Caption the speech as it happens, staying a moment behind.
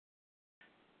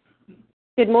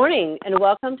Good morning, and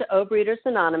welcome to Overeaters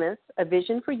Anonymous, a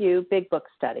Vision for You Big Book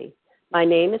Study. My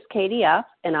name is Katie F.,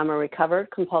 and I'm a recovered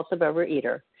compulsive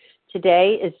overeater.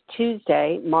 Today is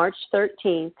Tuesday, March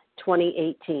 13th,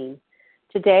 2018.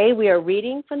 Today we are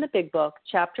reading from the Big Book,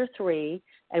 Chapter 3,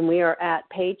 and we are at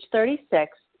page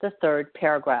 36, the third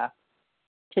paragraph.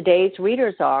 Today's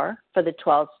readers are, for the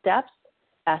 12 Steps,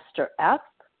 Esther F.,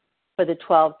 for the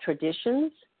 12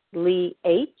 Traditions, Lee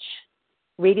H.,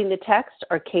 reading the text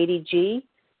are Katie G.,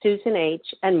 Susan H.,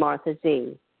 and Martha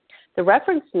Z. The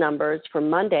reference numbers for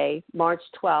Monday, March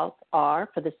 12th are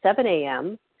for the 7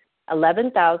 a.m.,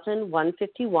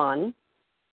 11,151,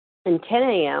 and 10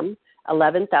 a.m.,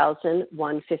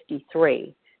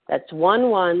 11,153. That's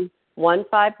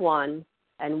 11151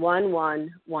 and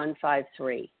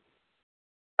 11153.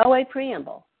 OA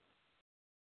Preamble.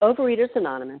 Overeaters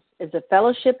Anonymous is a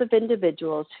fellowship of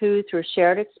individuals who, through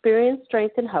shared experience,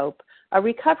 strength, and hope, are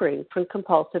recovering from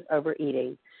compulsive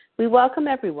overeating. We welcome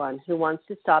everyone who wants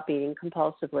to stop eating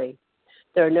compulsively.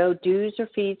 There are no dues or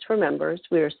fees for members.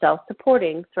 We are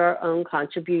self-supporting through our own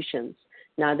contributions,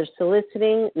 neither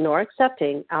soliciting nor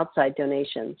accepting outside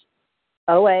donations.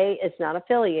 OA is not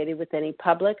affiliated with any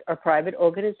public or private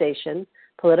organization,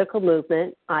 political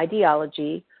movement,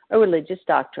 ideology, or religious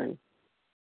doctrine.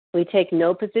 We take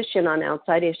no position on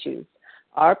outside issues.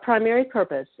 Our primary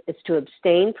purpose is to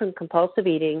abstain from compulsive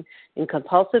eating and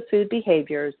compulsive food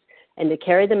behaviors and to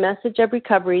carry the message of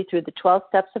recovery through the 12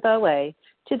 steps of OA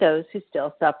to those who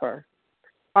still suffer.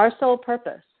 Our sole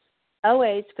purpose.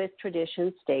 OA's fifth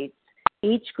tradition states,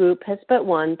 each group has but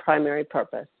one primary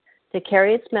purpose, to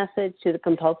carry its message to the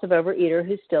compulsive overeater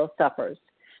who still suffers.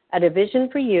 At A Vision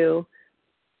for You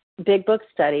Big Book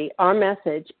Study, our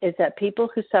message is that people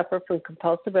who suffer from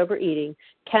compulsive overeating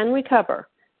can recover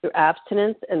through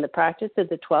abstinence and the practice of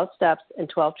the 12 steps and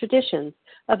 12 traditions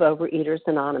of Overeaters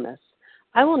Anonymous.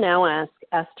 I will now ask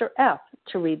Esther F.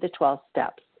 to read the 12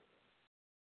 steps.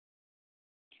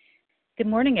 Good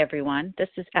morning, everyone. This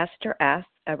is Esther F.,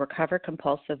 a recovered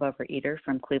compulsive overeater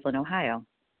from Cleveland, Ohio.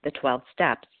 The 12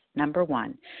 steps. Number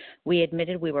 1, we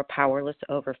admitted we were powerless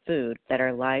over food, that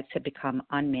our lives had become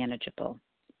unmanageable.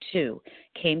 2,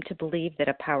 came to believe that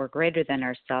a power greater than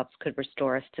ourselves could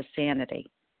restore us to sanity.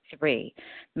 3,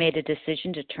 made a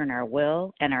decision to turn our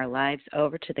will and our lives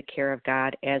over to the care of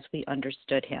God as we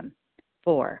understood Him.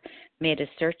 4, made a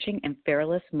searching and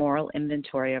fearless moral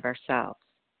inventory of ourselves.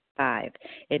 5,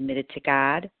 admitted to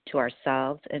God, to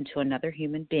ourselves, and to another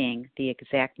human being the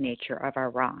exact nature of our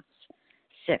wrongs.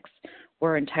 6,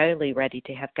 we're entirely ready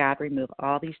to have God remove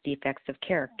all these defects of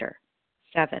character.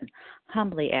 7,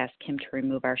 humbly asked Him to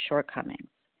remove our shortcomings.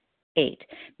 8,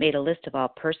 made a list of all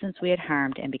persons we had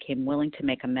harmed and became willing to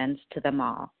make amends to them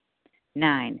all.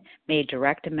 9, made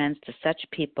direct amends to such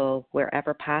people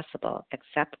wherever possible,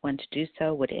 except when to do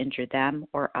so would injure them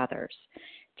or others.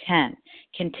 10,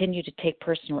 continued to take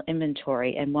personal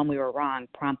inventory, and when we were wrong,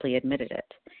 promptly admitted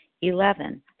it.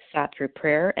 11, sought through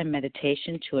prayer and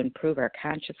meditation to improve our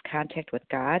conscious contact with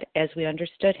God as we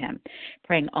understood Him,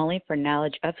 praying only for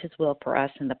knowledge of His will for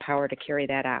us and the power to carry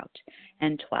that out.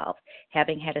 And 12,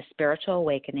 having had a spiritual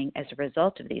awakening as a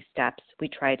result of these steps, we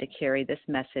try to carry this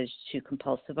message to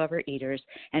compulsive overeaters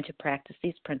and to practice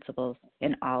these principles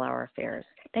in all our affairs.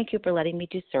 Thank you for letting me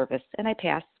do service, and I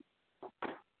pass.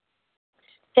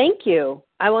 Thank you.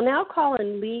 I will now call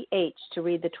in Lee H. to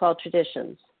read the 12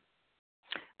 traditions.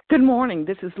 Good morning.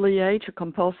 This is Lee H., a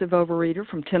compulsive overeater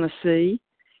from Tennessee.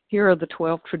 Here are the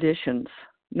 12 traditions.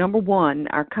 Number 1,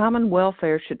 our common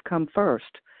welfare should come first.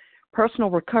 Personal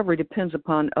recovery depends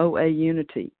upon OA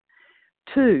unity.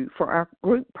 2, for our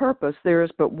group purpose, there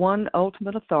is but one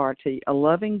ultimate authority, a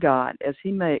loving God, as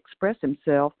He may express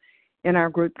Himself in our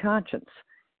group conscience.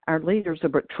 Our leaders are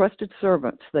but trusted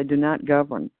servants. They do not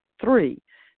govern. 3,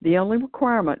 the only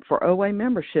requirement for OA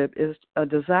membership is a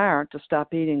desire to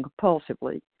stop eating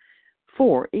compulsively.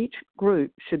 4, each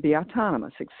group should be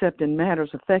autonomous except in matters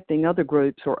affecting other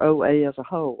groups or OA as a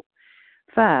whole.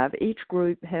 5, each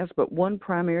group has but one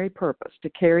primary purpose, to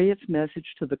carry its message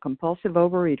to the compulsive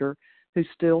overeater who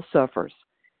still suffers.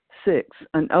 6,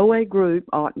 an OA group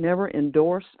ought never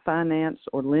endorse, finance,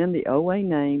 or lend the OA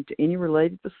name to any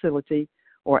related facility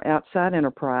or outside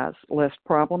enterprise, lest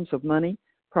problems of money,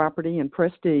 property, and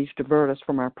prestige divert us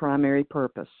from our primary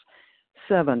purpose.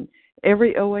 7,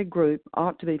 every OA group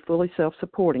ought to be fully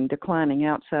self-supporting, declining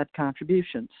outside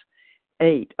contributions.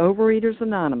 8, Overeaters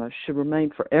Anonymous should remain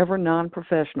forever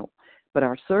non-professional, but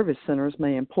our service centers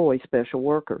may employ special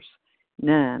workers.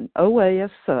 9, OA as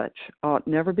such ought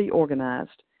never be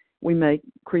organized. We may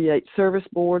create service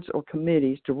boards or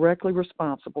committees directly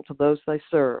responsible to those they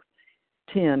serve.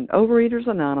 10, Overeaters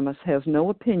Anonymous has no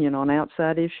opinion on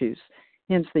outside issues.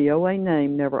 Hence, the OA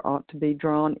name never ought to be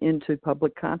drawn into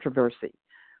public controversy.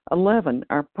 11,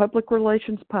 our public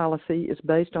relations policy is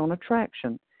based on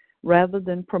attraction rather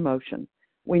than promotion.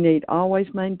 We need always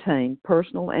maintain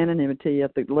personal anonymity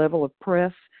at the level of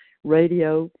press,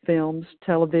 radio, films,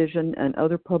 television, and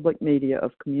other public media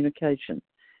of communication.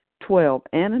 12,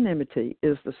 anonymity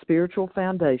is the spiritual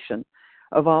foundation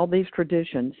of all these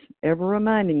traditions, ever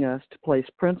reminding us to place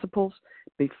principles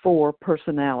before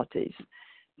personalities.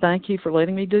 Thank you for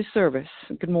letting me do service.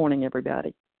 Good morning,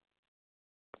 everybody.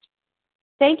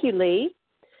 Thank you, Lee.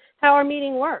 How our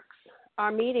meeting works.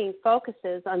 Our meeting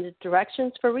focuses on the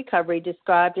directions for recovery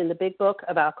described in the Big Book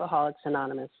of Alcoholics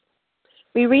Anonymous.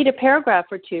 We read a paragraph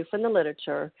or two from the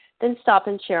literature, then stop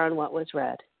and share on what was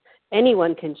read.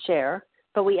 Anyone can share,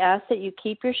 but we ask that you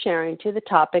keep your sharing to the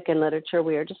topic and literature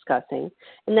we are discussing,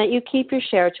 and that you keep your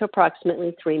share to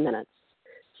approximately 3 minutes.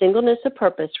 Singleness of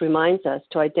purpose reminds us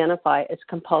to identify as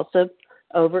compulsive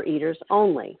overeaters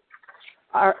only.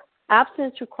 Our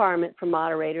abstinence requirement for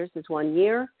moderators is 1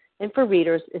 year, and for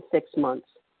readers is 6 months.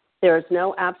 There is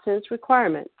no abstinence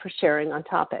requirement for sharing on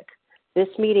topic. This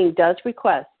meeting does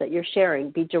request that your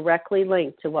sharing be directly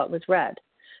linked to what was read.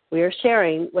 We are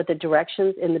sharing what the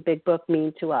directions in the Big Book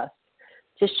mean to us.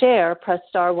 To share, press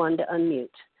star 1 to unmute.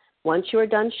 Once you are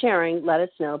done sharing, let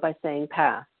us know by saying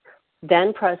pass.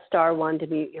 Then press star 1 to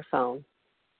mute your phone.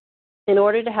 In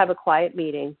order to have a quiet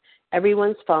meeting,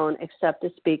 everyone's phone except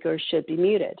the speaker should be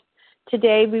muted.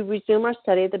 Today, we resume our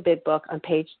study of the Big Book on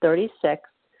page 36,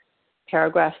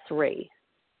 paragraph 3.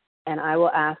 And I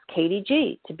will ask Katie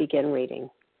G. to begin reading.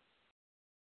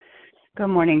 Good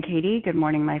morning, Katie. Good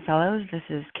morning, my fellows. This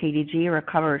is Katie G.,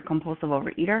 recovered compulsive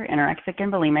overeater, anorexic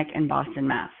and bulimic in Boston,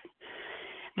 Mass.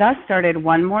 Thus started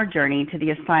one more journey to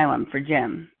the asylum for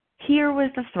Jim. Here was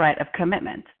the threat of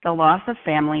commitment, the loss of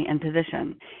family and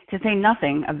position, to say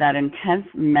nothing of that intense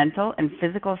mental and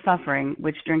physical suffering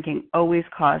which drinking always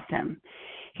caused him.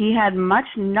 He had much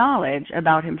knowledge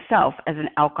about himself as an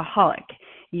alcoholic,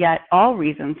 yet all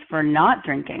reasons for not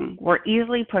drinking were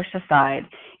easily pushed aside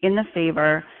in the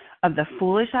favor of the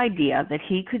foolish idea that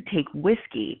he could take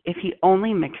whiskey if he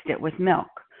only mixed it with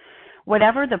milk.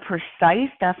 Whatever the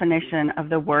precise definition of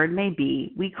the word may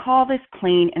be, we call this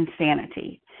plain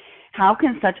insanity. How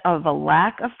can such of a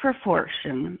lack of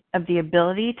proportion of the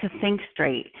ability to think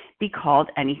straight be called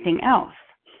anything else?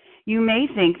 You may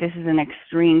think this is an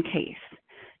extreme case.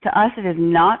 To us, it is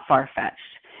not far-fetched,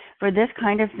 for this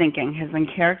kind of thinking has been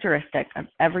characteristic of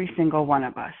every single one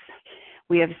of us.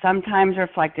 We have sometimes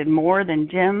reflected more than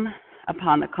Jim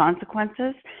upon the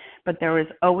consequences, but there is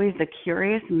always the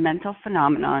curious mental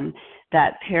phenomenon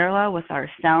that parallel with our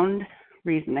sound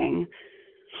reasoning,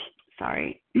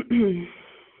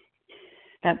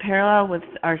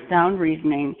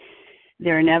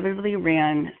 there inevitably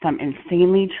ran some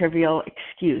insanely trivial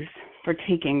excuse for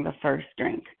taking the first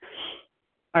drink.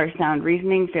 Our sound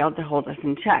reasoning failed to hold us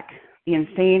in check. The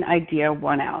insane idea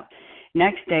won out.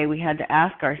 Next day, we had to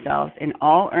ask ourselves in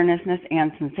all earnestness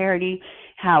and sincerity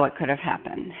how it could have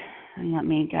happened. And let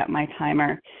me get my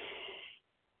timer.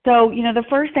 So, the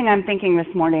first thing I'm thinking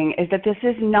this morning is that this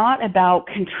is not about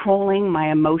controlling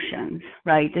my emotions,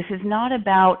 right? This is not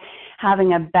about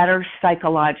having a better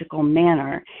psychological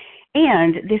manner.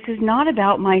 And this is not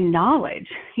about my knowledge.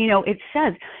 It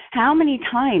says, how many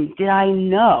times did I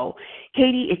know,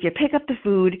 Katie, if you pick up the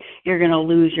food, you're going to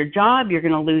lose your job, you're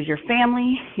going to lose your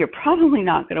family, you're probably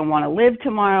not going to want to live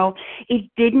tomorrow. It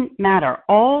didn't matter.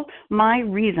 All my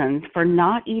reasons for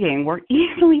not eating were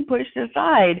easily pushed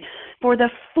aside for the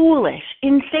foolish,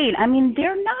 insane.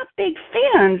 They're not big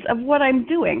fans of what I'm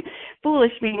doing.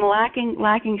 Foolish being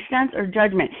lacking sense or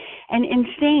judgment, and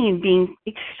insane being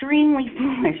extremely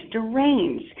foolish,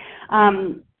 deranged.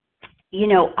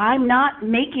 I'm not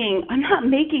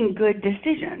making good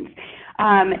decisions.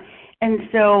 And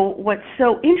so what's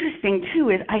so interesting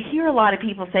too is I hear a lot of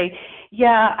people say,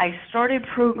 yeah, I started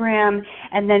program,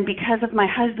 and then because of my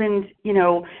husband,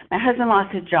 my husband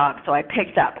lost his job, so I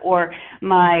picked up, or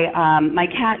my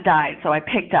cat died, so I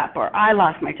picked up, or I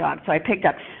lost my job, so I picked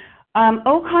up.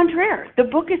 Au contraire, the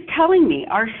book is telling me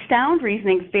our sound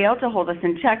reasoning failed to hold us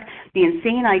in check, the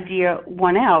insane idea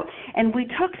won out, and we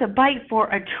took the bite for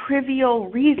a trivial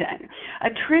reason. A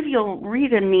trivial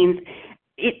reason means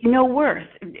it's no worth.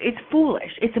 It's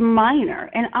foolish. It's minor.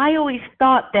 And I always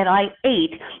thought that I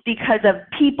ate because of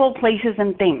people, places,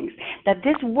 and things. That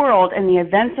this world and the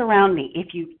events around me,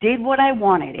 if you did what I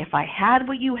wanted, if I had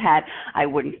what you had, I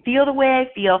wouldn't feel the way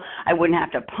I feel. I wouldn't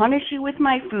have to punish you with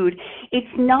my food. It's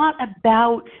not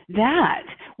about that.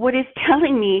 What it's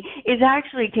telling me is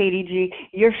actually, Katie G.,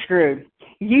 you're screwed.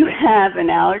 you have an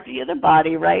allergy of the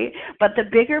body, right? But the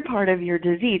bigger part of your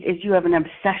disease is you have an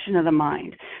obsession of the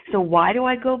mind. So why do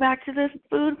I go back to this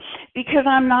food? Because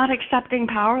I'm not accepting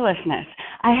powerlessness.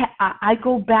 I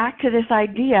go back to this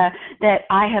idea that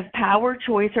I have power,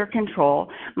 choice, or control.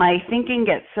 My thinking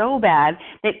gets so bad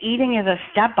that eating is a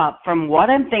step up from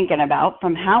what I'm thinking about,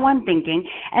 from how I'm thinking,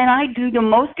 and I do the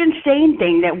most insane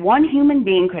thing that one human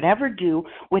being could ever do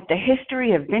with the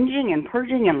history of binging and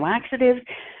purging and laxatives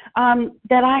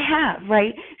that I have,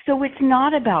 right? So it's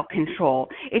not about control.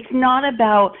 It's not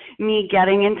about me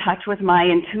getting in touch with my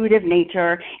intuitive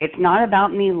nature. It's not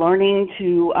about me learning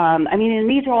to, and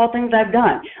these are all things I've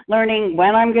done, learning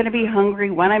when I'm going to be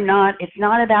hungry, when I'm not. It's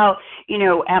not about,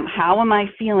 how am I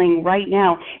feeling right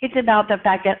now. It's about the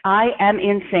fact that I am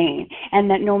insane and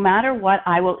that no matter what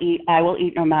I will eat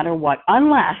no matter what,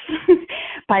 unless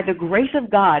by the grace of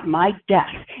God, my death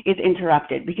is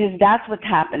interrupted, because that's what's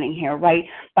happening here, right?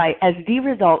 As the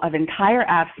result of entire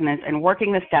abstinence and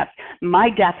working the steps, my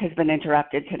death has been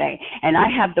interrupted today. And I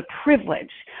have the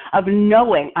privilege of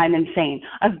knowing I'm insane,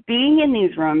 of being in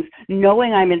these rooms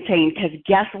knowing I'm insane, because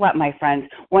guess what, my friends?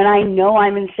 When I know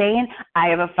I'm insane, I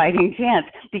have a fighting chance,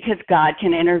 because God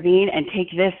can intervene and take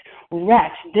this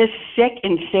wretch, this sick,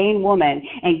 insane woman,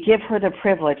 and give her the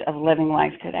privilege of living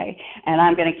life today. And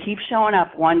I'm going to keep showing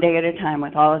up one day at a time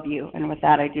with all of you. And with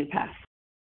that, I do pass.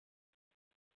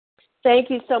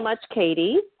 Thank you so much,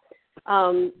 Katie.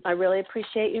 I really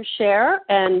appreciate your share.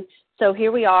 And so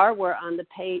here we are. We're on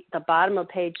the bottom of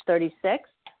page 36,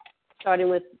 starting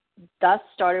with "Thus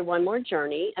started one more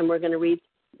journey," and we're going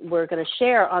to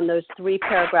share on those 3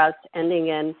 paragraphs ending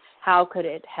in "How could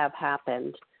it have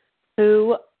happened?"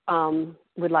 Who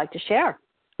would like to share?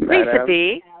 Lisa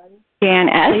B. Dan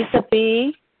S. Lisa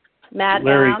B. Matt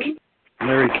M.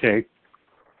 Larry K.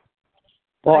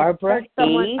 Barbara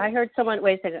E. I heard someone,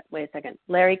 wait a second.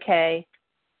 Larry K.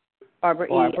 Barbara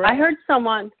E. I heard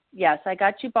someone, yes, I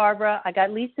got you, Barbara. I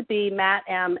got Lisa B., Matt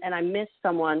M., and I missed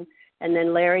someone, and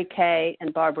then Larry K.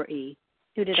 and Barbara E.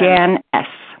 Who did Jan S.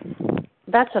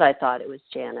 That's what I thought. It was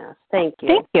Jan S. Thank you.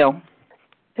 Thank you.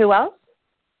 Who else?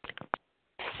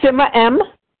 Sima M.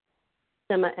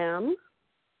 Sima M.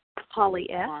 Holly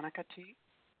S. Monica T.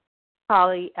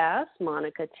 Holly S.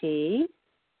 Monica T.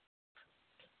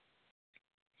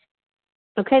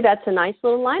 Okay, that's a nice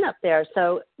little lineup there.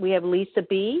 So we have Lisa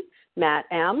B., Matt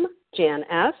M., Jan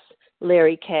S.,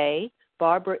 Larry K.,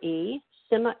 Barbara E.,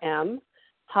 Sima M.,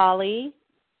 Holly,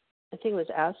 I think it was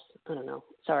S, I don't know,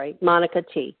 sorry, Monica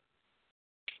T.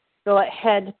 Go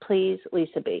ahead, please,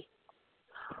 Lisa B.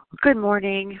 Good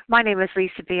morning. My name is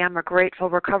Lisa B. I'm a grateful,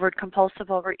 recovered, compulsive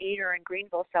overeater in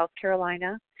Greenville, South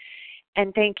Carolina.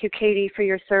 And thank you, Katie, for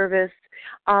your service.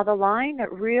 The line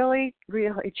that really,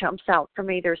 really jumps out for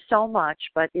me, there's so much,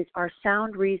 but is our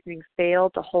sound reasoning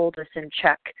failed to hold us in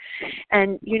check.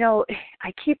 And,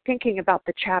 I keep thinking about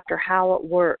the chapter, how it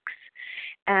works,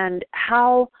 and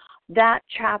how that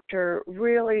chapter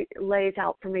really lays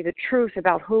out for me the truth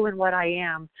about who and what I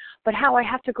am, but how I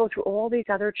have to go through all these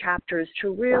other chapters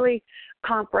to really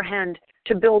comprehend,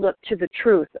 to build up to the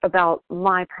truth about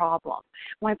my problem.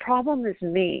 My problem is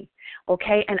me,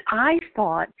 okay? And I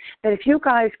thought that if you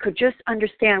guys could just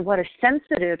understand what a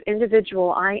sensitive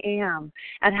individual I am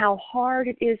and how hard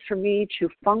it is for me to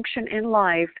function in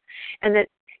life, and that,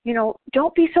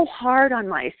 don't be so hard on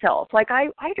myself. Like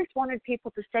I just wanted people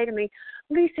to say to me,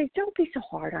 Lisa, don't be so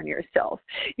hard on yourself.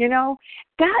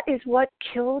 That is what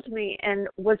killed me and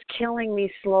was killing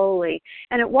me slowly.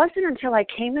 And it wasn't until I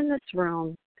came in this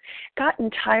room, got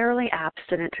entirely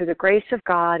abstinent through the grace of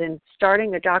God and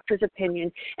starting a doctor's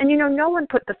opinion. And, no one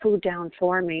put the food down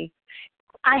for me.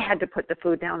 I had to put the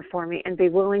food down for me and be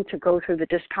willing to go through the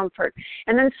discomfort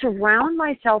and then surround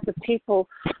myself with people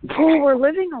who were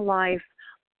living a life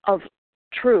of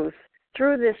truth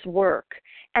through this work,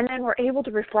 and then we're able to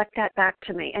reflect that back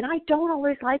to me. And I don't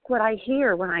always like what I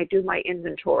hear when I do my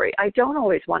inventory. I don't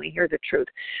always want to hear the truth.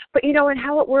 But, and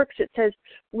how it works, it says,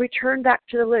 return back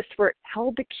to the list where it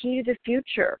held the key to the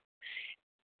future.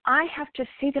 I have to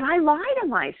see that I lie to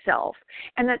myself,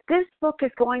 and that this book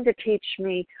is going to teach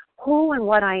me who and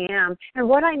what I am and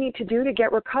what I need to do to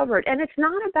get recovered. And it's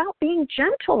not about being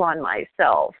gentle on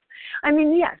myself.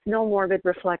 Yes, no morbid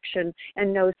reflection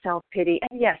and no self-pity.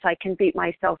 And yes, I can beat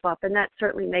myself up, and that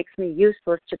certainly makes me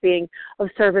useless to being of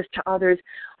service to others.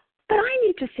 But I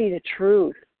need to see the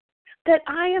truth, that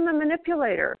I am a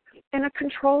manipulator and a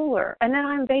controller, and that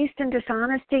I'm based in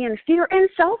dishonesty and fear and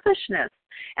selfishness,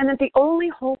 and that the only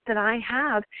hope that I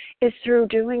have is through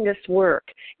doing this work,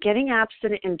 getting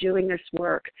abstinent and doing this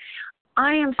work.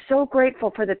 I am so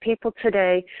grateful for the people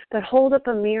today that hold up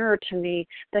a mirror to me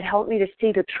that help me to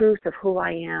see the truth of who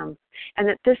I am, and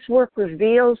that this work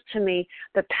reveals to me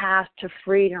the path to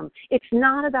freedom. It's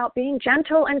not about being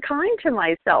gentle and kind to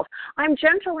myself. I'm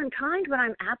gentle and kind when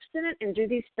I'm abstinent and do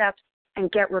these steps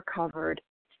and get recovered.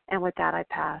 And with that, I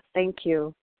pass. Thank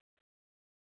you.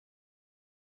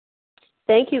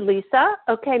 Thank you, Lisa.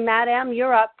 Okay, Matt M.,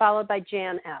 you're up, followed by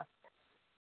Jan S.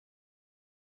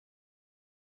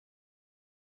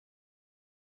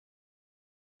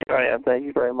 I am. Thank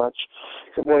you very much.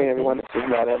 Good morning, everyone. This is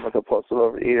Matt M., a compulsive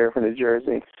overeater from New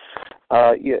Jersey.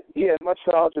 He had much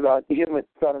knowledge about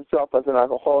himself as an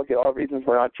alcoholic and all reasons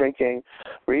for not drinking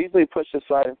were easily pushed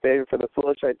aside in favor for the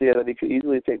foolish idea that he could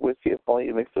easily take whiskey if only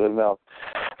he mixed it with milk.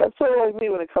 That's sort of like me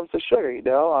when it comes to sugar, you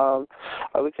know.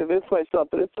 I would convince myself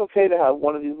that it's okay to have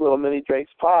one of these little mini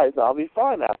Drake's pies and I'll be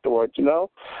fine afterwards, you know.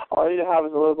 All I need to have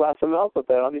is a little glass of milk with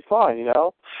it and I'll be fine, you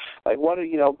know. Like one,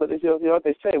 you know, but you know what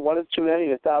they say, one is too many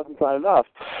and 1,000's not enough.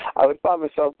 I would find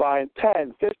myself buying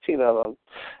 10, 15 of them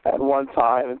at one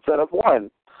time instead of one.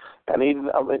 And even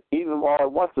all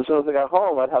at once, as soon as I got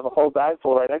home, I'd have a whole bag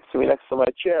full right next to me, next to my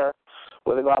chair,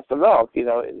 with a glass of milk. You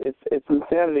know, it's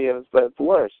insanity, but it's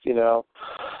worse. You know,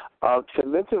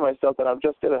 convincing myself that I'm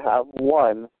just going to have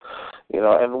one. You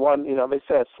know, and one. You know, they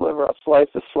say a sliver, a slice,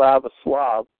 a slab, a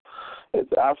slob.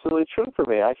 It's absolutely true for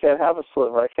me. I can't have a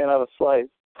sliver. I can't have a slice,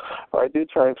 or I do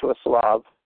turn into a slob.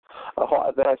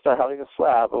 Then I start having a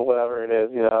slab or whatever it is,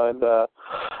 you know, and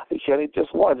you can't eat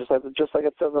just one, just like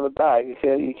it says on the bag. You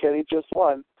can't eat just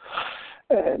one.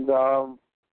 And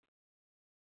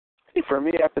for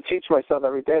me, I have to teach myself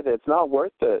every day that it's not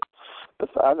worth it.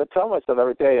 I have to tell myself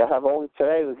every day I have only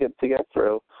today to get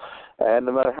through. And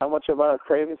no matter how much amount of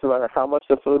cravings, no matter how much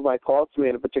the food might call to me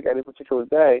in any particular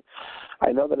day,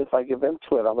 I know that if I give in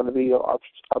to it, I'm going to be up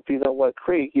what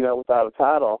creek, you know, without a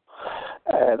paddle.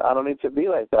 And I don't need to be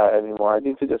like that anymore. I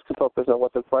need to just focus on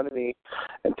what's in front of me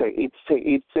and take each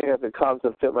thing as it comes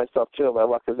and fit myself to it, my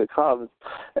luck as it comes,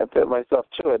 and fit myself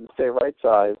to it and stay right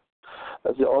side.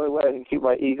 That's the only way I can keep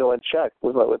my ego in check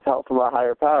with help from a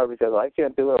higher power, because I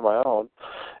can't do it on my own.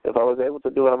 If I was able to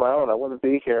do it on my own, I wouldn't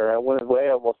be here. I wouldn't weigh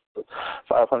almost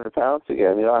 500 pounds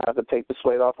again. You know, I have to take this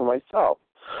weight off of myself.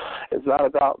 It's not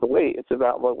about the weight. It's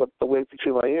about what the weight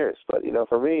between my ears. But, you know,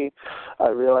 for me, I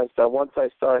realized that once I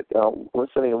start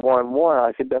listening more and more,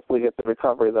 I could definitely get the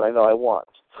recovery that I know I want.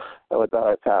 And with that,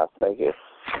 I pass. Thank you.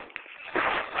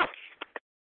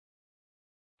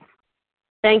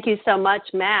 Thank you so much,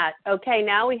 Matt. Okay,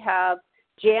 now we have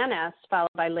Jan S., followed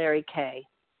by Larry K.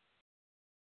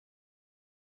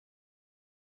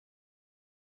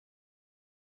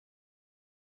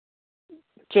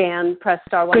 Jan, press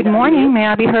star 1. Good morning. May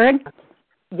I be heard?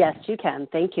 Yes, you can.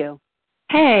 Thank you.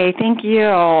 Hey, thank you.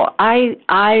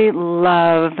 I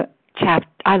love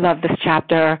this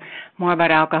chapter, More About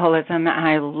Alcoholism.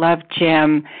 I love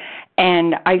Jim.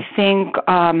 And I think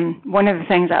one of the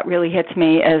things that really hits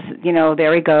me is, you know,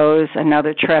 there he goes,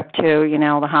 another trip to, you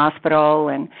know, the hospital.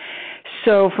 And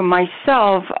so for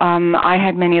myself, I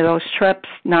had many of those trips,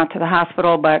 not to the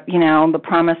hospital, but, you know, the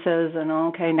promises and,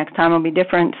 okay, next time will be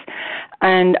different.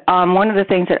 And one of the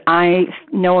things that I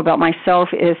know about myself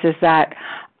is that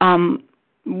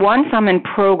once I'm in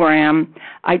program,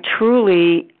 I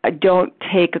truly don't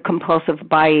take a compulsive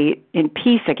bite in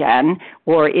peace again,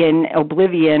 or in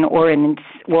oblivion, or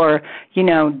you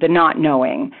know, the not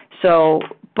knowing. So,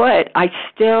 but I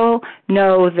still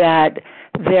know that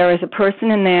there is a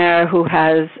person in there who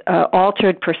has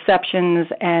altered perceptions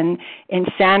and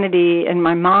insanity in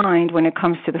my mind when it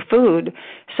comes to the food.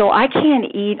 So I can't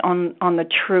eat on the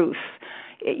truth.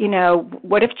 You know,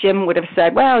 what if Jim would have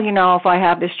said, well, you know, if I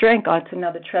have this drink, it's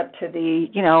another trip to the,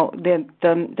 you know,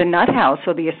 the nut house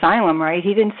or the asylum, right?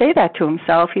 He didn't say that to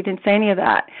himself. He didn't say any of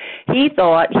that. He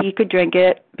thought he could drink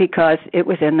it because it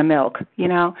was in the milk, you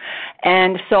know.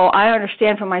 And so I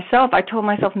understand for myself. I told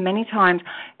myself many times,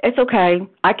 it's okay.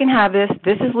 I can have this.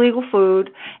 This is legal food,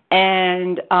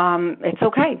 and it's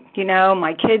okay. You know,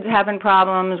 my kids having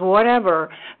problems, whatever.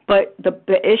 But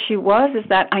the issue is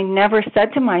that I never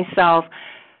said to myself,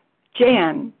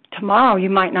 Jan, tomorrow you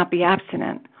might not be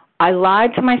abstinent. I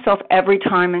lied to myself every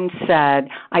time and said,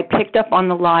 I picked up on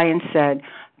the lie and said,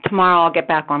 tomorrow I'll get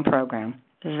back on program.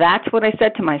 That's what I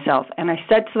said to myself. And I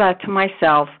said that to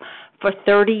myself for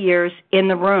 30 years in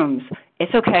the rooms.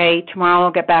 It's okay, tomorrow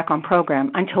I'll get back on program.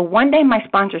 Until one day my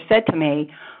sponsor said to me,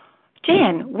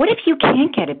 Jan, what if you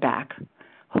can't get it back?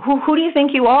 Who do you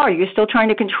think you are? You're still trying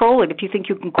to control it if you think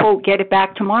you can, quote, get it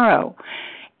back tomorrow.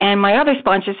 And my other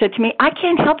sponsor said to me, I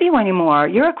can't help you anymore.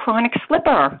 You're a chronic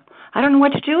slipper. I don't know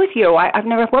what to do with you. I've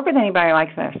never worked with anybody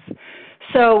like this.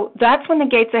 So that's when the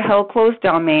gates of hell closed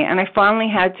on me, and I finally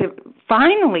had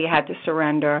to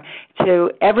surrender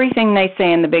to everything they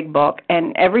say in the big book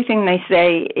and everything they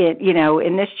say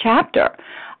in this chapter.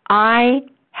 I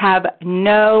have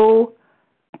no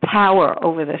power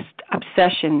over this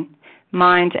obsession,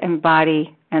 mind and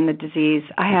body and the disease.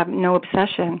 I have no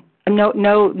obsession,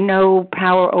 no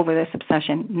power over this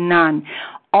obsession, none.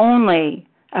 Only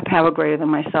a power greater than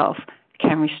myself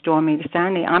can restore me to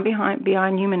sanity. I'm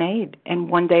beyond human aid, and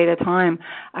one day at a time,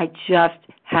 I just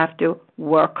have to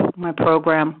work my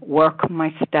program, work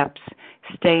my steps,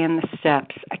 stay in the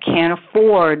steps. I can't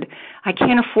afford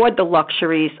the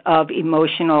luxuries of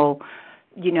emotional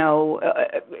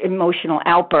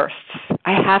outbursts.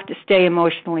 I have to stay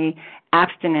emotionally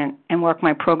abstinent and work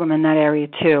my program in that area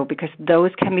too, because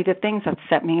those can be the things that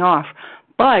set me off.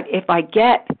 But if I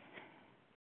get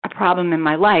a problem in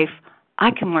my life, I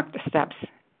can work the steps,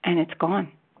 and it's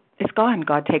gone. It's gone.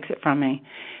 God takes it from me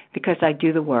because I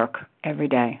do the work every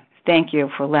day. Thank you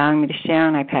for allowing me to share,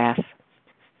 and I pass.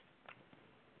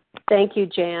 Thank you,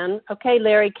 Jan. Okay,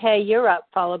 Larry K., you're up,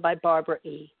 followed by Barbara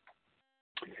E.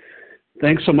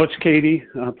 Thanks so much, Katie.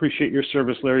 I appreciate your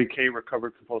service. Larry K.,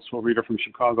 recovered compulsive reader from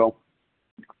Chicago.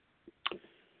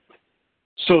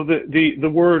 So the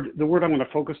word I'm going to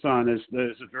focus on is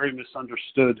a very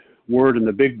misunderstood word in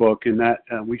the big book, in that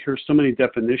we hear so many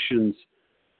definitions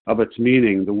of its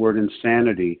meaning, the word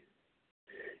insanity.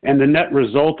 And the net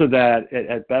result of that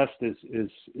at best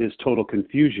is total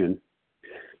confusion.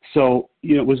 So,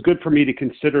 it was good for me to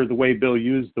consider the way Bill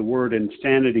used the word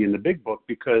insanity in the big book,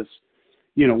 because,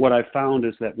 what I found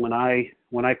is that when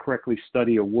I correctly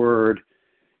study a word,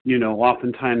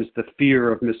 oftentimes the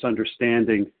fear of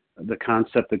misunderstanding the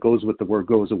concept that goes with the word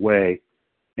goes away.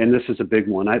 And this is a big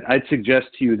one. I'd suggest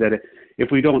to you that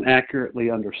if we don't accurately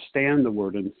understand the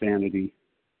word insanity,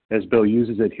 as Bill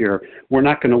uses it here, we're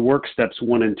not going to work steps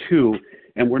 1 and 2,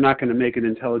 and we're not going to make an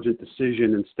intelligent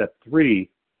decision in step 3.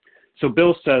 So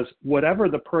Bill says, whatever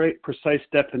the precise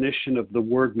definition of the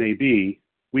word may be,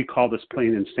 we call this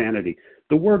plain insanity.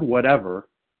 The word whatever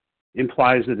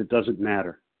implies that it doesn't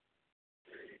matter.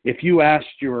 If you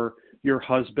asked your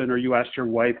husband or you asked your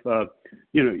wife, I'm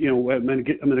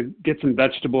going to get some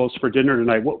vegetables for dinner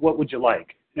tonight. What would you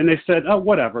like? And they said, oh,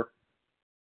 whatever.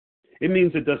 It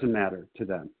means it doesn't matter to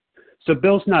them. So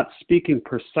Bill's not speaking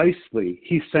precisely.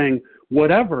 He's saying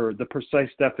whatever the precise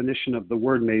definition of the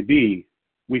word may be,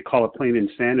 we call it plain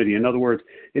insanity. In other words,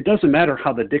 it doesn't matter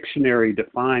how the dictionary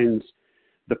defines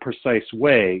the precise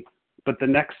way, but the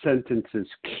next sentence is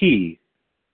key.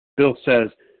 Bill says,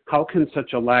 how can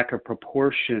such a lack of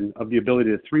proportion of the ability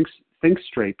to think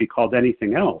straight be called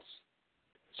anything else?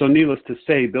 So needless to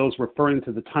say, Bill's referring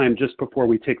to the time just before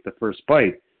we take the first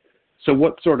bite. So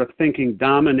what sort of thinking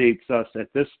dominates us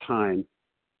at this time?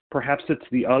 Perhaps it's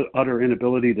the utter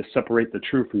inability to separate the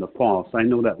true from the false. I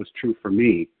know that was true for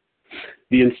me.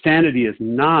 The insanity is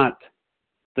not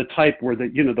the type where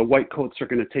the white coats are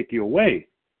going to take you away,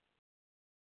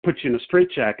 put you in a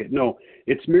straitjacket. No,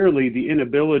 it's merely the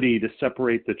inability to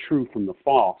separate the true from the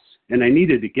false. And I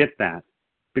needed to get that,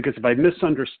 because if I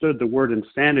misunderstood the word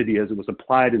insanity as it was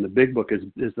applied in the big book, as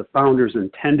the founders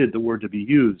intended the word to be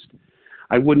used,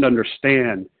 I wouldn't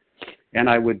understand, and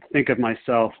I would think of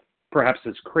myself perhaps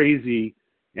as crazy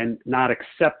and not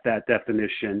accept that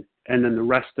definition, and then the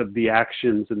rest of the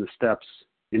actions and the steps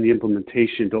in the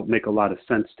implementation don't make a lot of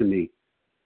sense to me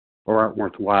or aren't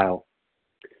worthwhile.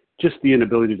 Just the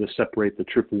inability to separate the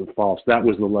true from the false. That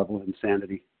was the level of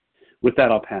insanity. With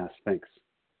that, I'll pass. Thanks.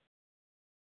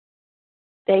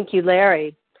 Thank you,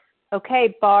 Larry.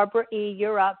 Okay, Barbara E.,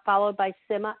 you're up, followed by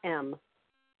Sima M.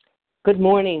 Good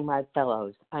morning, my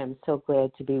fellows. I am so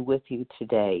glad to be with you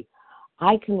today.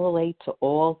 I can relate to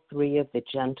all 3 of the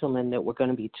gentlemen that we're going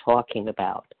to be talking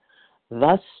about.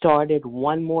 Thus started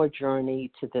one more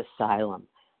journey to the asylum.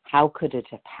 How could it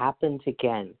have happened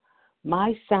again?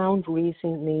 My sound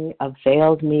reasoning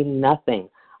availed me nothing.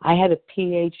 I had a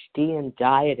PhD in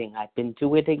dieting. I've been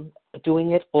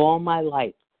doing it all my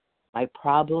life. My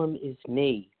problem is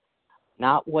me.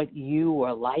 Not what you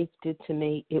or life did to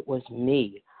me, it was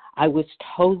me. I was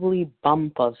totally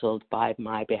bumfuzzled by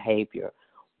my behavior.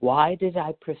 Why did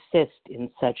I persist in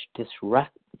such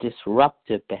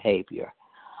disruptive behavior?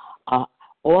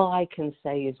 All I can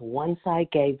say is once I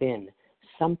gave in,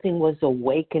 something was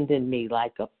awakened in me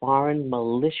like a foreign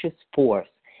malicious force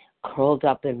curled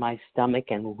up in my stomach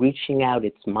and reaching out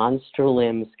its monster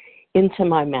limbs into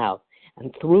my mouth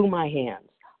and through my hands.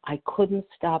 I couldn't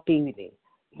stop eating.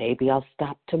 Maybe I'll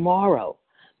stop tomorrow.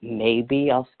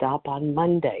 Maybe I'll stop on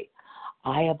Monday.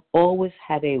 I have always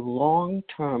had a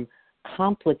long-term,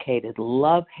 complicated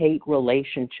love-hate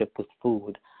relationship with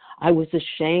food. I was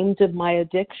ashamed of my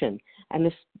addiction,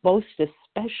 and most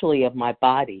especially of my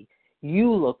body.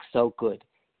 You look so good.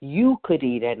 You could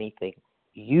eat anything.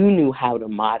 You knew how to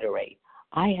moderate.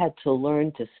 I had to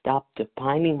learn to stop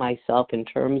defining myself in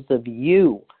terms of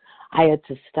you. I had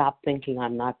to stop thinking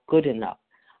I'm not good enough.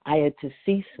 I had to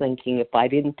cease thinking if I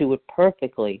didn't do it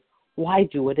perfectly, why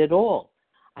do it at all?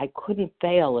 I couldn't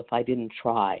fail if I didn't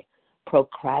try.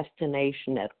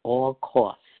 Procrastination at all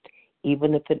costs,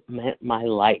 even if it meant my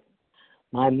life.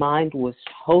 My mind was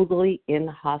totally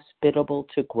inhospitable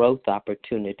to growth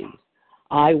opportunities.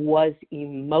 I was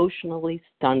emotionally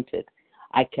stunted.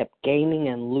 I kept gaining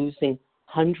and losing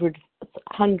hundreds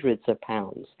of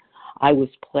pounds. I was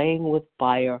playing with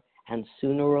fire, and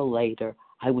sooner or later,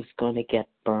 I was going to get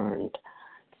burned.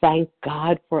 Thank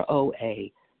God for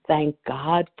OA. Thank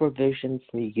God for Vision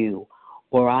for You,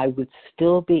 or I would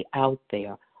still be out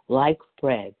there like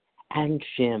Fred and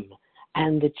Jim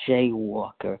and the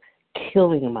Jaywalker,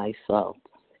 killing myself.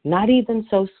 Not even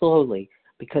so slowly,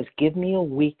 because give me a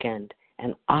weekend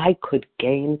and I could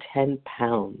gain 10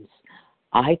 pounds.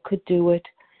 I could do it,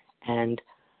 and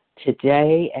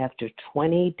today, after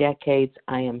 20 decades,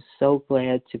 I am so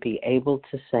glad to be able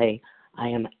to say I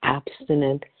am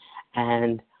abstinent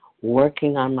and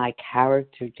working on my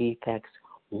character defects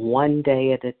one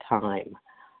day at a time.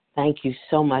 Thank you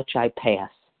so much. I pass.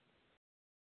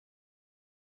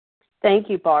 Thank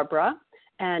you, Barbara.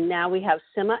 And now we have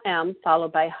Sima M.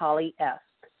 followed by Holly S.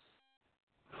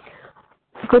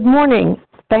 Good morning.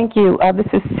 Thank you. This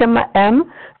is Sima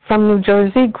M. from New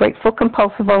Jersey, grateful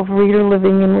compulsive overeater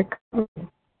living in recovery.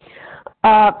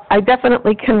 I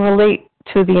definitely can relate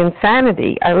to the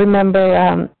insanity. I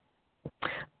remember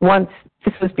once,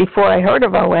 this was before I heard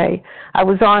of OA, I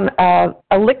was on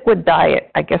a liquid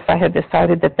diet. I guess I had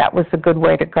decided that was a good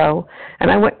way to go.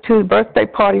 And I went to a birthday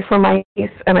party for my niece,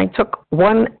 and I took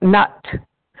one nut.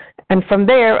 And from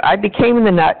there, I became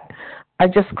the nut. I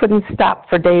just couldn't stop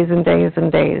for days and days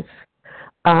and days.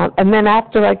 And then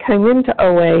after I came into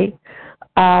OA,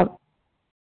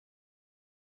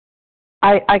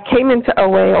 I came into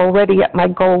OA already at my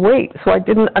goal weight, so I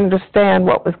didn't understand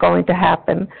what was going to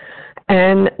happen.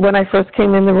 And when I first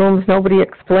came in the rooms, nobody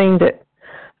explained it.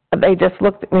 They just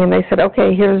looked at me and they said,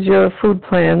 okay, here's your food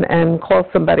plan, and call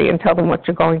somebody and tell them what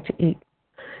you're going to eat.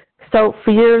 So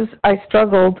for years, I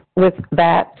struggled with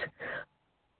that,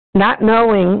 not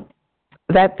knowing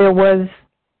that there was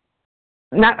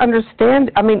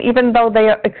even though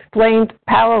they explained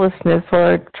powerlessness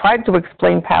or tried to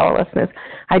explain powerlessness,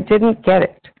 I didn't get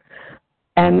it.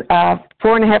 And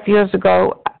 4.5 years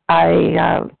ago,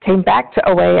 I came back to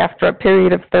OA after a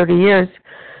period of 30 years,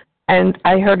 and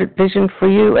I heard a Vision for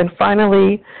You, and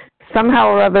finally, somehow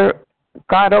or other,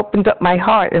 God opened up my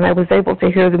heart, and I was able to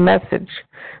hear the message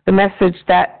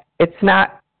that it's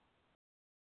not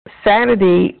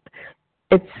sanity,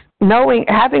 it's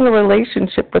having a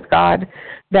relationship with God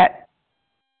that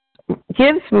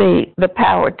gives me the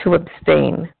power to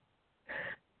abstain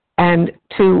and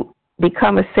to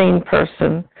become a sane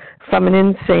person from an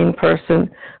insane person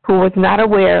who was not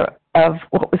aware of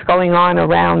what was going on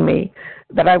around me,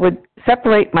 that I would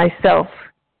separate myself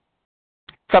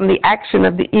from the action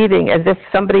of the eating as if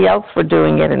somebody else were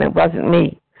doing it and it wasn't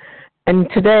me. And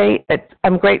today,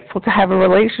 I'm grateful to have a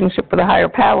relationship with a higher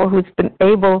power who's been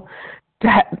able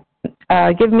to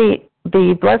give me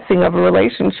the blessing of a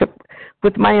relationship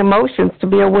with my emotions, to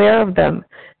be aware of them,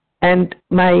 and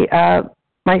my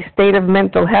state of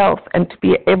mental health, and to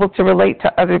be able to relate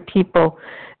to other people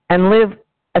and live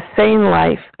a sane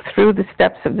life through the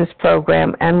steps of this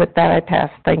program. And with that, I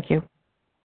pass. Thank you.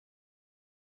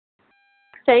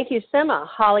 Thank you, Sima.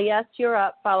 Holly S., you're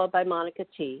up, followed by Monica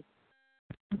T.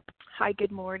 Hi,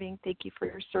 good morning. Thank you for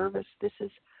your service. This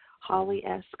is Holly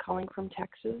S. calling from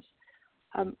Texas.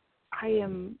 I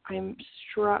am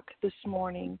struck this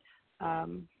morning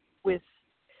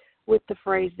with the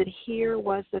phrase that here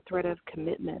was the threat of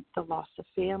commitment, the loss of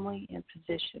family and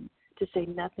position, to say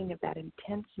nothing of that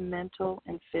intense mental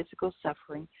and physical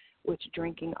suffering which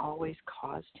drinking always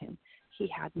caused him. He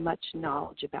had much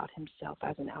knowledge about himself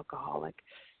as an alcoholic.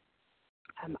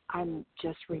 I'm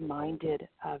just reminded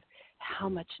of how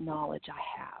much knowledge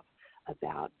I have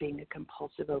about being a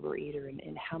compulsive overeater,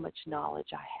 and how much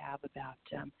knowledge I have about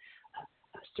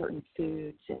certain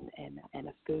foods and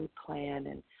a food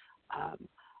plan,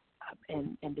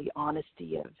 and the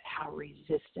honesty of how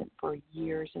resistant for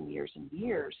years and years and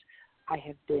years I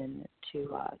have been to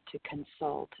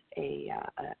consult a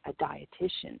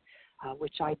dietitian,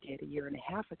 which I did 1.5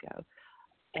 years ago.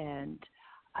 And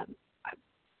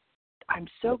I'm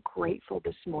so grateful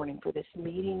this morning for this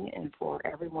meeting and for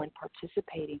everyone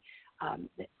participating.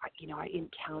 I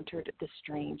encountered the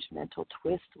strange mental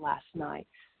twist last night,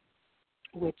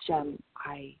 which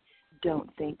I don't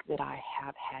think that I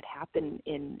have had happen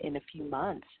in a few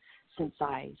months since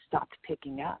I stopped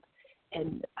picking up,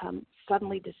 and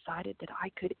suddenly decided that I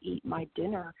could eat my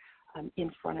dinner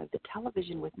in front of the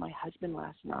television with my husband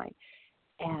last night.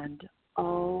 And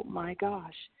oh my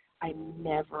gosh, I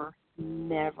never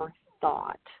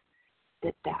thought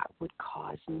that would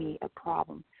cause me a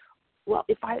problem. Well,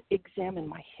 if I examine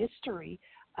my history,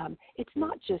 it's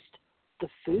not just the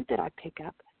food that I pick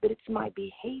up, but it's my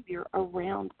behavior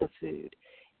around the food.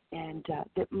 And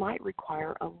that might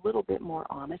require a little bit more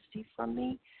honesty from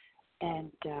me.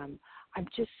 And I'm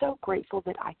just so grateful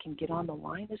that I can get on the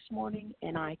line this morning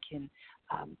and I can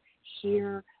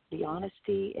hear the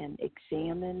honesty and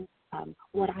examine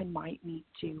what I might need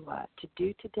to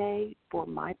do today for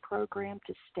my program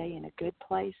to stay in a good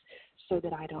place, so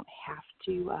that I don't have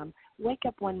to wake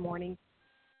up one morning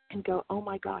and go, oh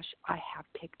my gosh, I have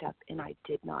picked up and I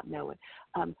did not know it.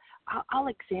 I'll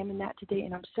examine that today,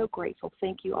 and I'm so grateful.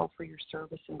 Thank you all for your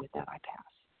service, and with that, I pass.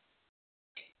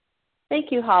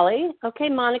 Thank you, Holly. Okay,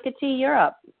 Monica T., you're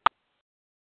up.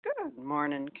 Good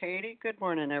morning, Katie. Good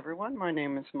morning, everyone. My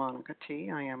name is Monica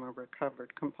T. I am a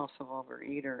recovered compulsive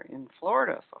overeater in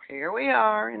Florida. So here we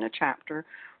are in a chapter,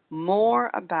 More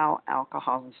About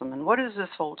Alcoholism. And what is this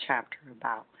whole chapter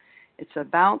about? It's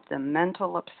about the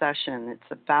mental obsession.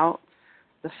 It's about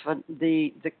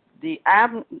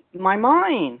my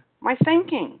mind, my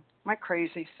thinking, my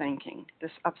crazy thinking,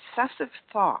 this obsessive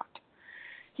thought.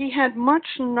 He had much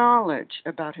knowledge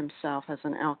about himself as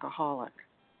an alcoholic.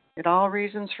 Yet all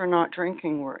reasons for not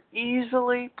drinking were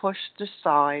easily pushed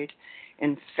aside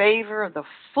in favor of the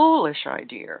foolish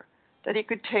idea that he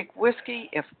could take whiskey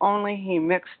if only he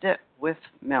mixed it with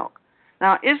milk.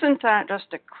 Now, isn't that just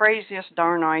the craziest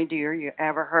darn idea you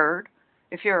ever heard?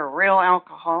 If you're a real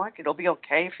alcoholic, it'll be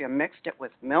okay if you mixed it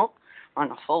with milk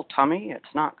on a full tummy.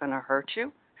 It's not going to hurt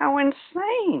you. How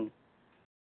insane!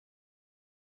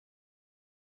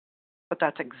 But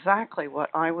that's exactly what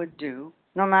I would do,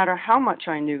 no matter how much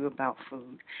I knew about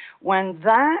food. When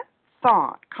that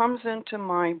thought comes into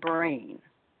my brain,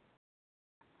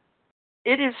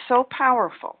 it is so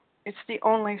powerful. It's the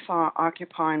only thought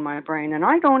occupying my brain, and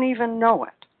I don't even know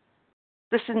it.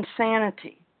 This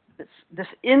insanity, this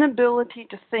inability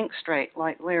to think straight,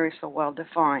 like Larry so well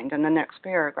defined in the next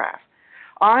paragraph.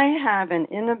 I have an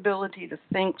inability to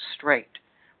think straight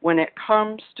when it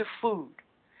comes to food.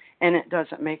 And it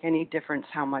doesn't make any difference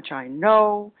how much I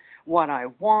know, what I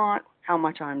want, how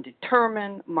much I'm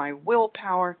determined, my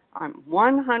willpower. I'm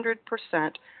 100%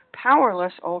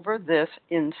 powerless over this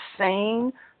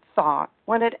insane thought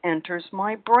when it enters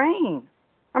my brain.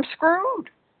 I'm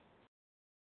screwed.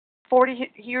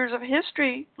 40 years of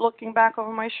history looking back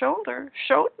over my shoulder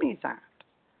showed me that.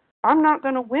 I'm not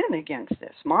going to win against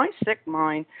this. My sick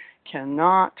mind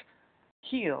cannot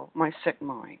heal my sick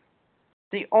mind.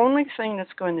 The only thing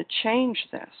that's going to change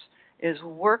this is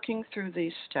working through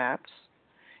these steps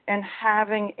and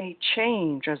having a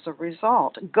change as a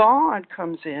result. God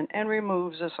comes in and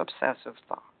removes this obsessive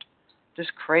thought, this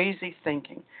crazy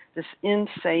thinking, this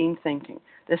insane thinking,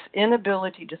 this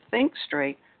inability to think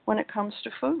straight when it comes to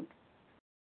food.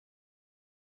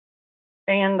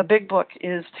 And the big book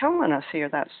is telling us here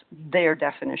that's their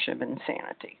definition of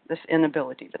insanity, this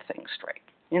inability to think straight.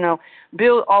 You know,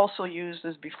 Bill also used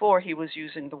this before. He was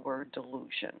using the word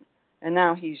delusion, and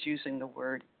now he's using the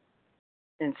word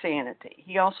insanity.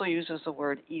 He also uses the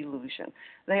word illusion.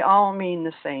 They all mean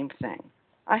the same thing.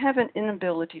 I have an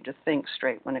inability to think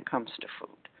straight when it comes to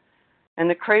food. And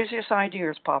the craziest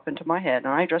ideas pop into my head,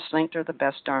 and I just think they're the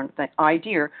best darn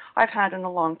idea I've had in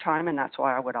a long time, and that's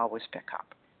why I would always pick up.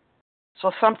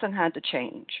 So something had to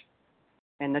change,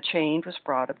 and the change was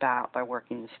brought about by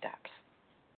working the steps.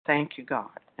 Thank you,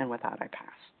 God. And with that, I pass.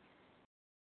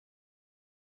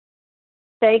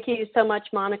 Thank you so much,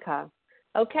 Monica.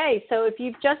 Okay, so if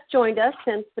you've just joined us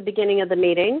since the beginning of the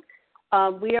meeting,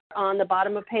 we are on the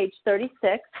bottom of page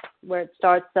 36, where it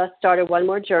starts, thus started one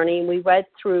more journey, and we read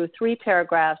through 3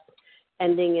 paragraphs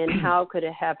ending in how could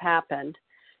it have happened.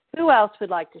 Who else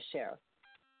would like to share?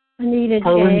 Anita J.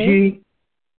 Harlan G.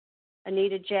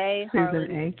 Anita J. Susan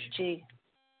Harlan H. G.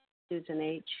 Susan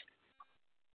H.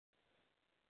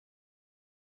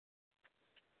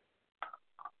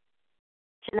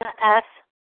 Jeanette S.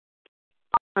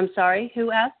 I'm sorry,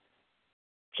 who S?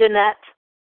 Jeanette.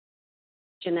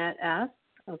 Jeanette S.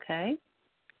 Okay.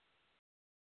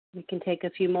 We can take a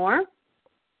few more.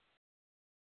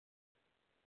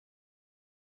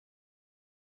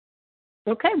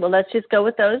 Okay, well, let's just go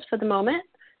with those for the moment.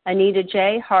 Anita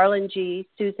J., Harlan G.,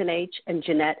 Susan H., and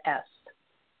Jeanette S.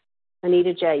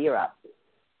 Anita J., you're up.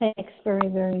 Thanks very,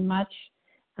 very much.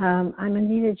 I'm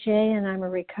Anita J., and I'm a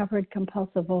recovered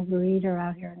compulsive overeater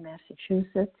out here in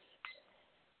Massachusetts.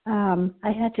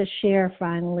 I had to share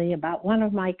finally about one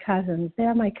of my cousins.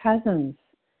 They're my cousins.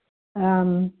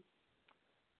 And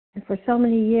for so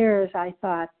many years, I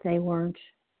thought they weren't.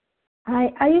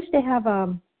 I used to have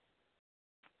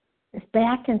this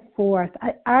back and forth.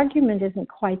 Argument isn't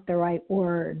quite the right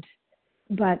word,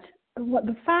 but what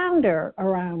the founder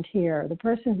around here, the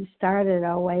person who started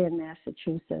OA in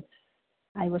Massachusetts,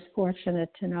 I was fortunate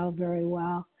to know very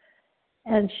well.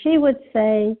 And she would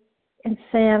say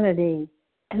insanity,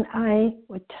 and I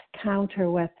would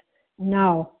counter with,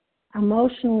 no,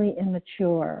 emotionally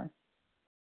immature.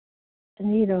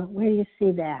 Anita, where do you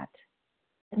see that?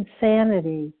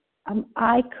 Insanity.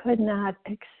 I could not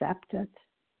accept it.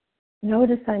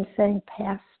 Notice I'm saying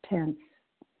past tense.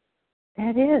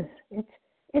 That is.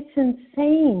 It's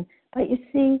insane. But you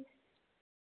see,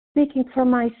 speaking for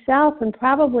myself and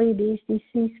probably these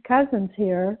deceased cousins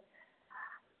here,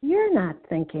 you're not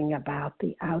thinking about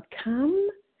the outcome.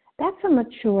 That's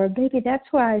immature. Maybe that's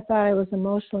why I thought I was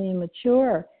emotionally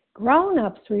immature.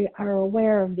 Grown-ups are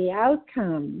aware of the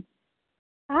outcome.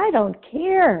 I don't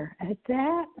care. At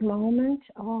that moment,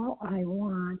 all I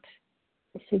want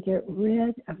is to get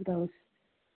rid of those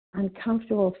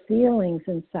uncomfortable feelings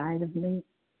inside of me.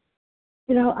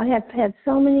 You know, I have had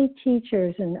so many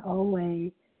teachers in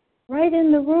OA, right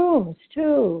in the rooms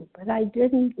too, but I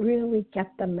didn't really get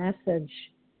the message.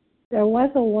 There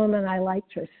was a woman, I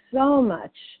liked her so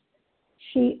much.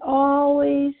 She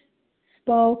always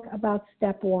spoke about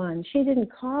step one. She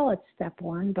didn't call it step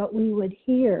one, but we would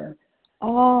hear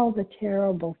all the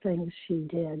terrible things she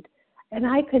did. And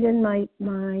I could, in my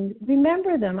mind,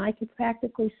 remember them. I could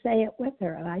practically say it with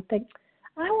her. And I think,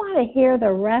 I want to hear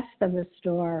the rest of the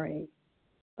story.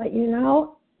 But, you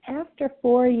know, after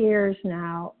 4 years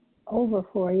now, over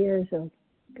 4 years of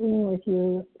being with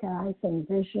you guys and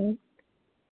Vision,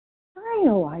 I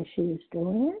know why she was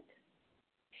doing it.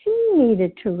 She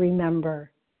needed to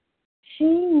remember. She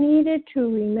needed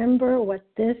to remember what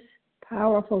this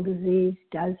powerful disease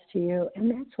does to you,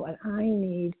 and that's what I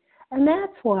need. And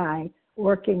that's why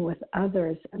working with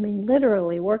others, I mean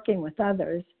literally working with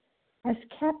others, has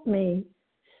kept me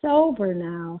sober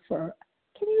now for,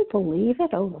 can you believe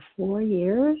it, over 4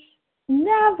 years?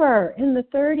 Never in the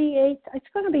 38, it's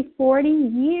going to be 40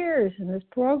 years in this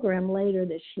program later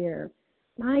this year.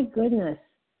 My goodness.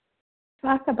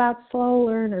 Talk about slow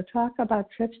learner, talk about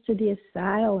trips to the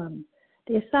asylum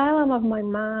of my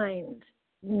mind.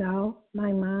 You know,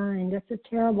 my mind, it's a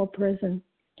terrible prison.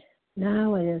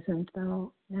 Now it isn't,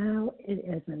 though. Now it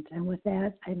isn't. And with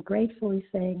that, I'm gratefully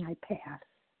saying I pass.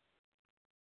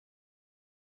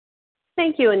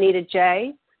 Thank you, Anita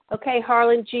J. Okay,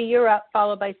 Harlan G., you're up,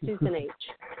 followed by Susan H.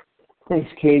 Thanks,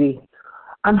 Katie.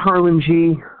 I'm Harlan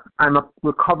G. I'm a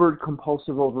recovered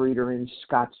compulsive overeater in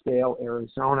Scottsdale,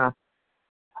 Arizona.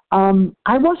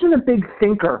 I wasn't a big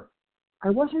thinker.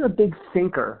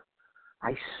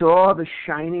 I saw the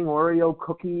shining Oreo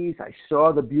cookies. I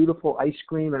saw the beautiful ice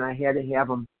cream, and I had to have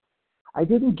them. I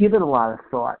didn't give it a lot of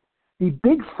thought. The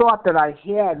big thought that I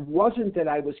had wasn't that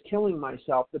I was killing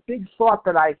myself. The big thought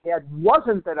that I had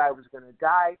wasn't that I was going to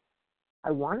die.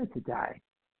 I wanted to die.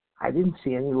 I didn't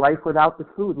see any life without the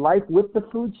food. Life with the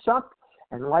food sucked,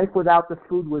 and life without the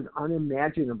food was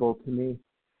unimaginable to me.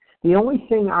 The only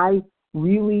thing I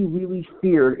really, really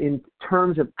feared in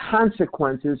terms of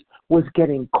consequences was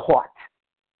getting caught.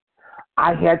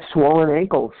 I had swollen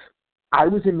ankles. I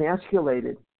was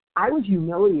emasculated. I was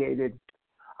humiliated.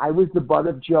 I was the butt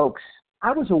of jokes.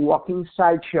 I was a walking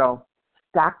sideshow.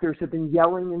 Doctors have been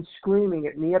yelling and screaming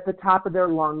at me at the top of their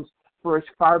lungs for as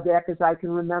far back as I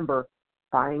can remember.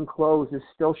 Buying clothes is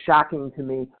still shocking to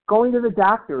me. Going to the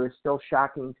doctor is still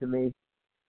shocking to me.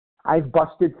 I've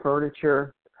busted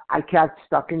furniture. I got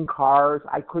stuck in cars.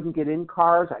 I couldn't get in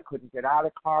cars. I couldn't get out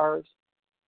of cars.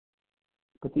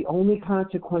 But the only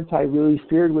consequence I really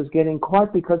feared was getting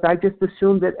caught, because I just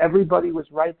assumed that everybody was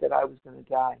right that I was going to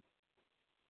die.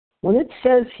 When it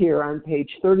says here on page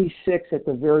 36 at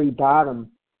the very bottom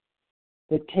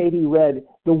that Katie read,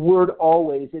 the word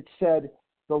always, it said,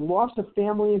 the loss of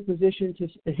family and position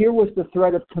to, here was the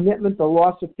thread of commitment, the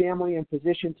loss of family and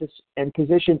position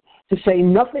to say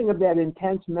nothing of that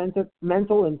intense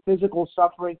mental and physical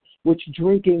suffering which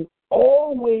drinking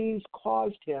always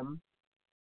caused him.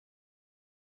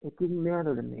 It didn't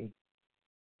matter to me.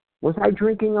 Was I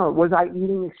drinking or was I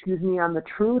eating, on the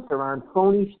truth or on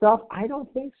phony stuff? I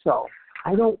don't think so.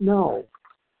 I don't know.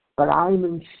 But I'm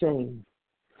insane.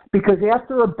 Because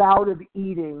after a bout of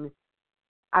eating,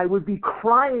 I would be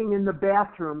crying in the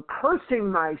bathroom,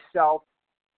 cursing myself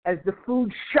as the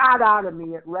food shot out of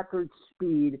me at record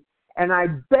speed, and I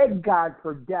begged God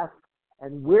for death.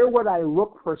 And where would I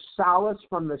look for solace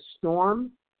from the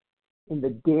storm? In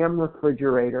the damn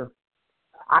refrigerator.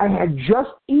 I had just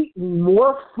eaten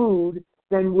more food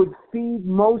than would feed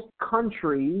most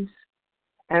countries,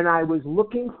 and I was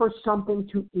looking for something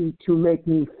to eat to make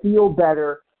me feel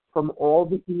better from all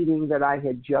the eating that I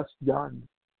had just done.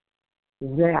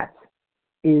 That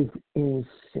is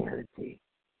insanity.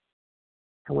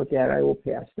 And with that, I will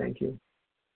pass. Thank you.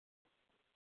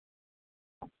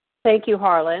 Thank you,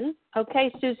 Harlan.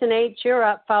 Okay, Susan H., you're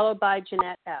up, followed by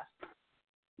Jeanette F.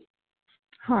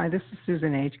 Hi, this is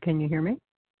Susan H. Can you hear me?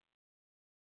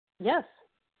 Yes.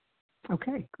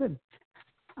 Okay, good.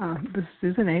 This is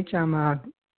Susan H. I'm a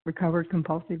recovered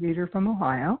compulsive eater from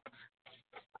Ohio.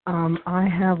 I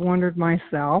have wondered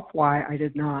myself why I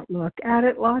did not look at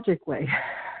it logically.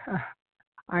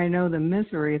 I know the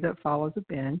misery that follows a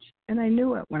binge, and I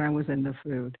knew it when I was in the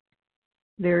food.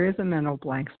 There is a mental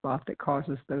blank spot that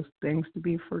causes those things to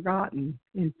be forgotten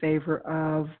in favor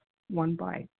of one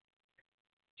bite.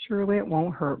 Surely it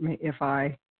won't hurt me if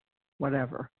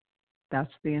whatever.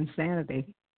 That's the insanity.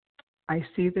 I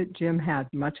see that Jim had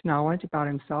much knowledge about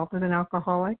himself as an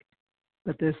alcoholic,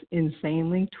 but this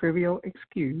insanely trivial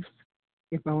excuse,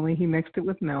 if only he mixed it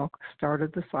with milk,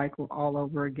 started the cycle all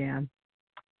over again.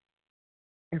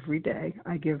 Every day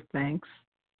I give thanks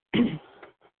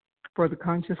for the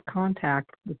conscious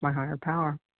contact with my higher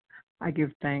power. I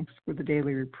give thanks for the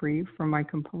daily reprieve from my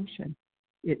compulsion.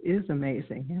 It is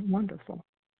amazing and wonderful.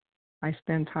 I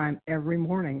spend time every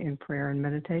morning in prayer and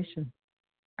meditation.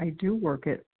 I do work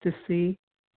it to see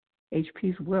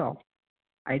HP's will.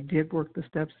 I did work the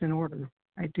steps in order.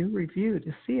 I do review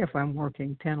to see if I'm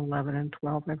working 10, 11, and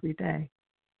 12 every day.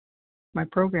 My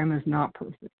program is not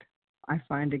perfect. I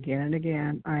find again and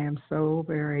again I am so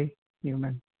very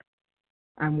human.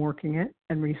 I'm working it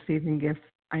and receiving gifts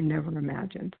I never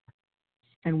imagined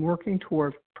and working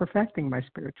toward perfecting my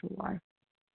spiritual life.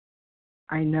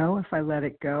 I know if I let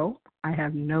it go, I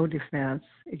have no defense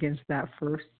against that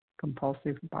first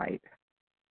compulsive bite.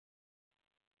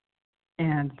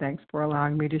 And thanks for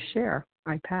allowing me to share.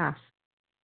 I pass.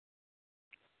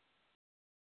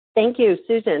 Thank you,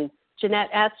 Susan. Jeanette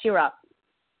S., you're up.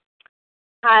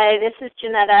 Hi, this is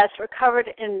Jeanette S., recovered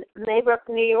in Maybrook,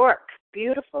 New York.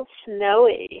 Beautiful,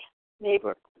 snowy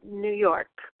Maybrook, New York.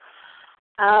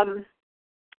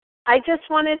 I just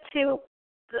wanted to,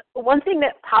 one thing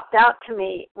that popped out to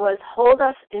me was hold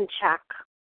us in check.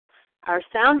 Our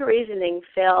sound reasoning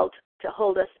failed to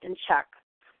hold us in check.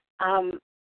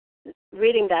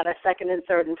 Reading that a second and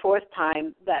third and fourth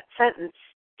time, that sentence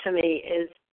to me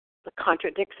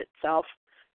contradicts itself.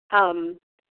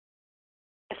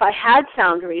 If I had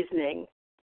sound reasoning,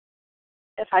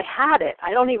 if I had it,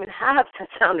 I don't even have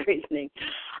sound reasoning.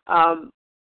 The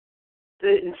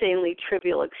insanely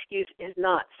trivial excuse is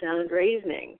not sound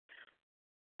reasoning.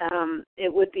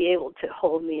 It would be able to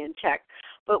hold me in check.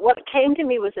 But what came to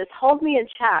me was this: hold me in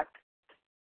check.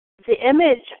 The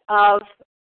image of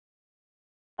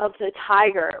the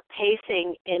tiger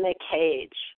pacing in a cage.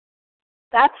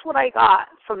 That's what I got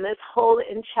from this hold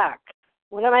in check.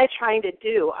 What am I trying to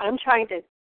do? I'm trying to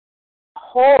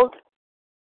hold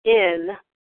in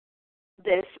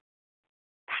this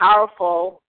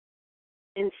powerful,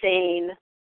 insane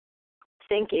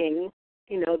thinking,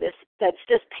 this that's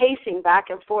just pacing back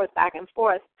and forth,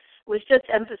 was just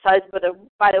emphasized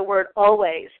by the word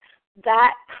always.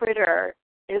 That critter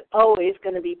is always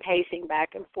going to be pacing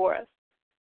back and forth.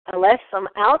 Unless some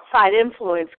outside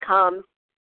influence comes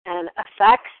and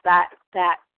affects that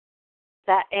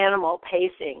animal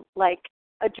pacing, like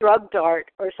a drug dart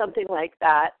or something like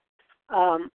that,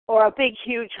 or a big,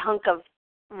 huge hunk of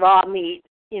raw meat,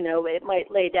 it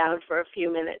might lay down for a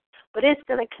few minutes, but it's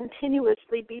going to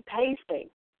continuously be pacing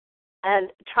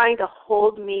and trying to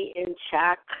hold me in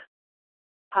check.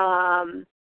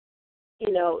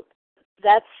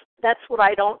 That's what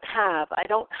I don't have. I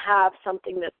don't have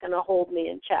something that's going to hold me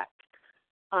in check.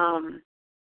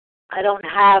 I don't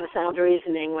have sound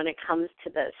reasoning when it comes to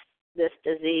this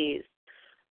disease.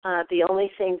 The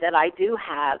only thing that I do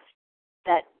have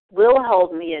that will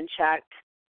hold me in check,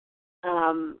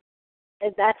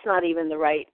 and that's not even the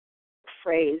right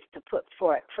phrase to put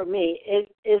for it for me,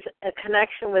 is a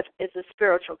connection with, it's a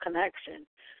spiritual connection.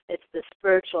 It's the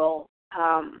spiritual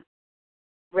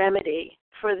remedy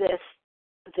for this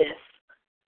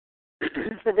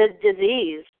for this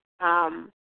disease.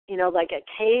 Like a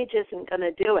cage isn't going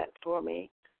to do it for me.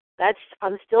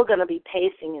 I'm still going to be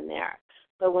pacing in there.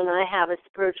 But when I have a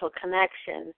spiritual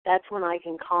connection, that's when I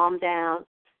can calm down.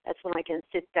 That's when I can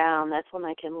sit down. That's when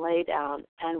I can lay down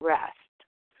and rest.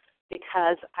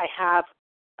 because I have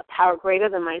a power greater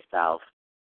than myself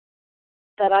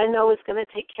that I know is going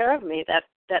to take care of me, that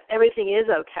everything is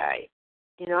okay.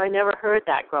 You know, I never heard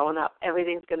that growing up.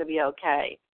 Everything's going to be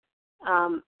okay.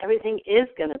 Everything is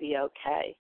going to be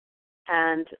okay.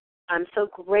 And I'm so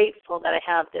grateful that I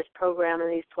have this program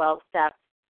and these 12 steps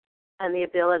and the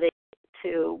ability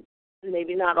to,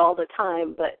 maybe not all the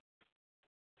time, but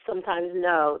sometimes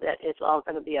know that it's all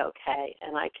going to be okay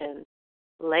and I can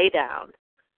lay down.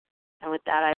 And with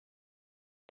that,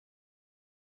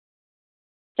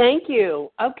 Thank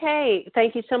you. Okay.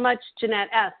 Thank you so much, Jeanette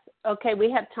S. Okay, we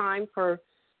have time for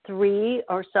 3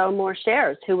 or so more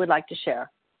shares. Who would like to share?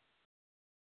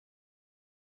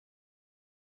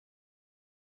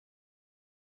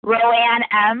 Roanne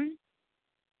M.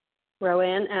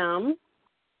 Roanne M.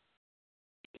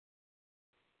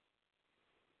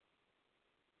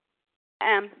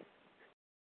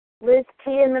 Liz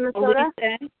T. in Minnesota.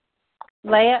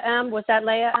 Leah M. Was that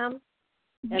Leah M?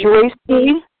 And Joyce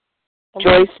T.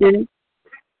 Joyce N.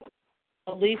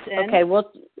 Elise N.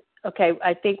 Okay,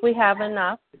 I think we have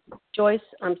enough. Joyce,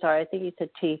 I'm sorry, I think you said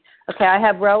T. Okay, I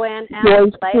have Roanne M,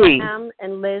 Joyce Leah T. M,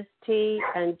 and Liz T,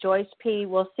 and Joyce P.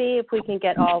 We'll see if we can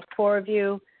get all 4 of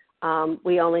you.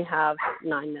 We only have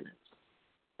 9 minutes.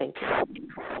 Thank you.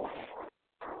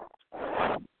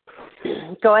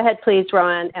 Go ahead, please,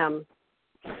 Roanne M.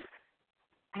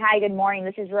 Hi, good morning.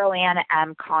 This is Roanne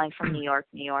M. calling from New York,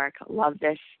 New York. Love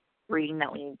this reading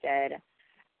that we did.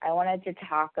 I wanted to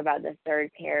talk about the 3rd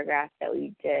paragraph that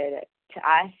we did. To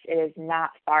us, it is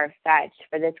not far-fetched,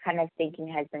 for this kind of thinking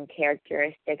has been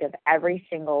characteristic of every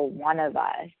single one of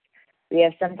us. We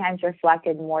have sometimes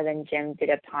reflected more than Jim did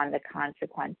upon the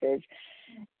consequences.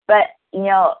 But, you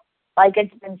know, like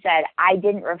it's been said, I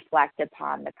didn't reflect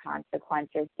upon the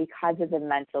consequences because of the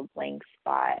mental blank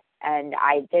spot. And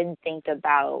I didn't think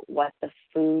about what the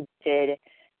food did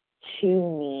to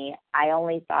me. I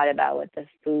only thought about what the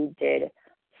food did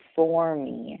for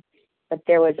me. But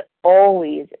there was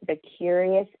always the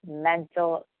curious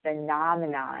mental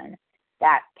phenomenon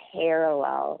that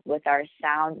parallel with our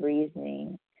sound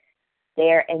reasoning.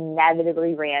 There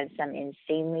inevitably ran some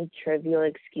insanely trivial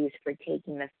excuse for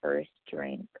taking the first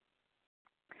drink.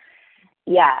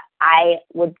 Yeah, I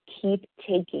would keep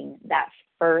taking that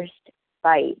first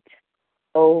bite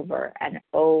over and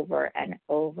over and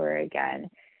over again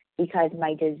because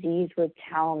my disease would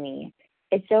tell me,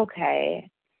 it's okay.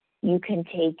 You can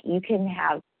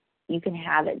have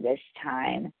it this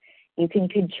time. You can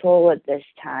control it this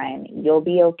time. You'll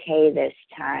be okay this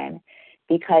time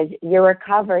because you're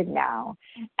recovered now.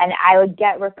 And I would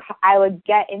get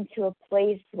into a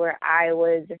place where I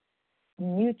was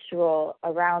neutral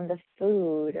around the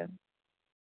food,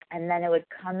 and then it would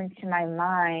come into my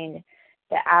mind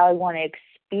that I would want to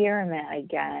experiment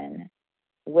again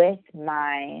with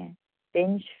my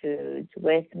binge foods,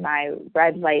 with my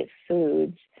red light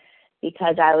foods,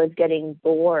 because I was getting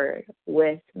bored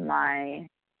with my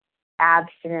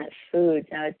abstinent foods.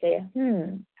 And I would say,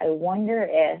 I wonder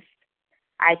if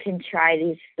I can try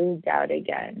these foods out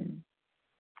again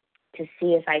to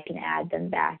see if I can add them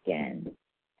back in.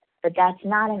 But that's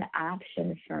not an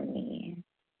option for me.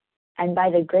 And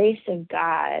by the grace of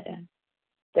God,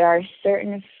 there are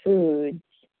certain foods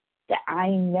that I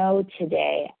know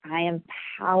today I am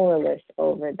powerless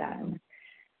over them.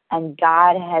 And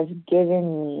God has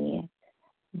given me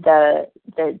the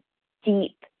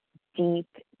deep, deep,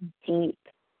 deep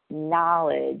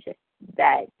knowledge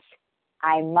that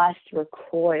I must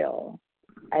recoil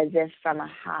as if from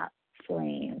a hot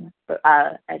flame,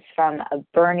 as from a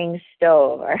burning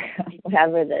stove or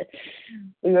whatever.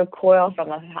 We recoil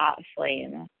from a hot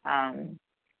flame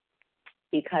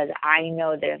because I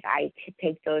know that if I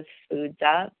pick those foods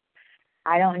up,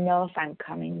 I don't know if I'm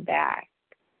coming back.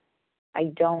 I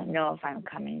don't know if I'm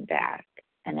coming back,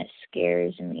 and it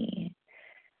scares me.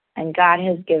 And God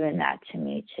has given that to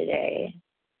me today.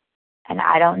 And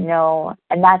I don't know,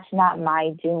 and that's not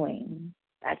my doing.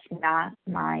 That's not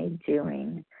my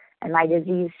doing. And my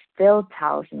disease still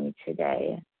tells me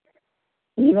today,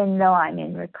 even though I'm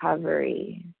in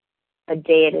recovery, a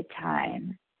day at a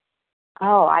time,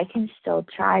 oh, I can still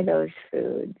try those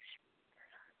foods.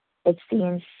 It's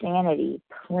the insanity,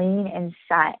 plain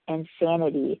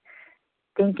insanity,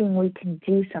 thinking we can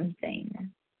do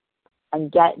something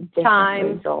and get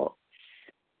different results.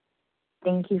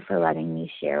 Thank you for letting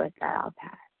me share with that. I'll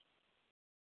pass.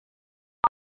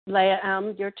 Leah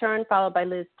M., your turn, followed by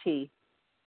Liz T.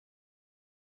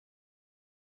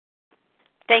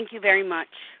 Thank you very much.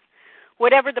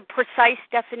 Whatever the precise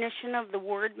definition of the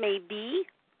word may be,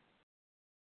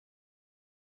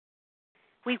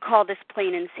 We call this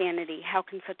plain insanity. How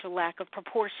can such a lack of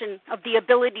proportion of the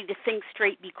ability to think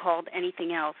straight be called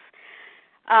anything else?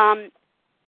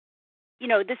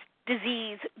 This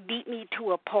disease beat me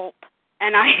to a pulp.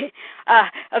 And I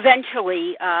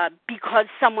eventually, because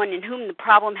someone in whom the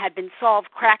problem had been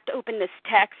solved, cracked open this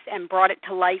text and brought it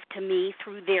to life to me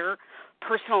through their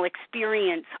personal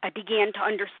experience, I began to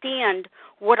understand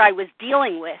what I was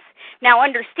dealing with. Now,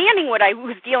 understanding what I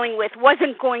was dealing with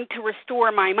wasn't going to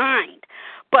restore my mind,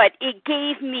 but it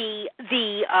gave me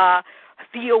the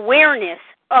awareness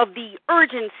of the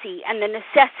urgency and the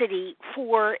necessity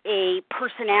for a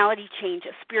personality change,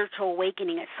 a spiritual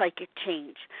awakening, a psychic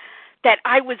change. That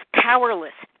I was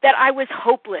powerless, that I was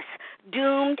hopeless,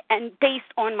 doomed, and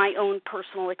based on my own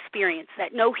personal experience,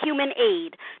 that no human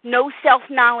aid, no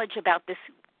self-knowledge about this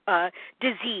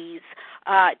disease,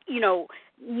 no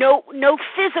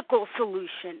physical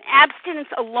solution. Abstinence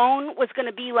alone was going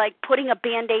to be like putting a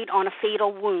Band-Aid on a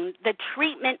fatal wound. The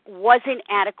treatment wasn't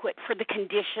adequate for the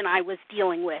condition I was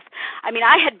dealing with. I mean,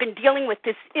 I had been dealing with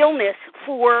this illness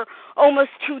for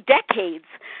almost 2 decades.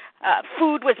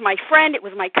 Food was my friend, it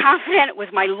was my confidant, it was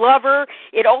my lover.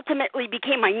 It ultimately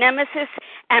became my nemesis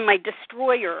and my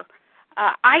destroyer.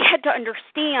 I had to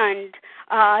understand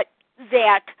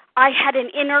that I had an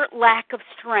inner lack of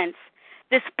strength.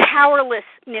 This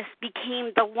powerlessness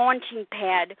became the launching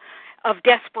pad of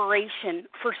desperation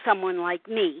for someone like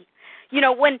me.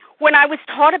 When I was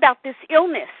taught about this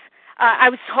illness, I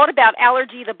was taught about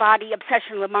allergy of the body,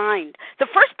 obsession of the mind. The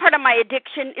first part of my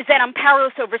addiction is that I'm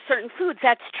powerless over certain foods.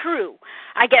 That's true.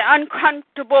 I get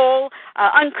uncomfortable,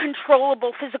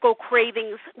 uncontrollable physical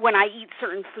cravings when I eat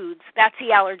certain foods. That's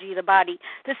the allergy of the body.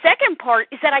 The second part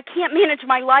is that I can't manage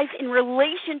my life in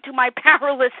relation to my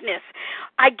powerlessness.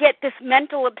 I get this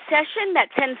mental obsession that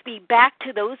sends me back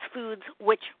to those foods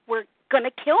which were going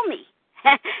to kill me,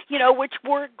 which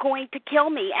were going to kill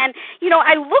me. And,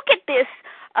 I look at this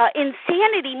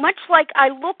insanity, much like I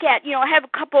look at, I have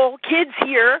a couple kids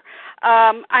here.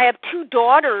 I have 2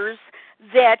 daughters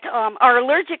that are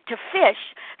allergic to fish.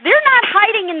 They're not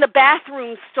hiding in the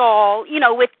bathroom stall,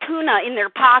 with tuna in their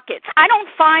pockets. I don't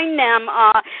find them,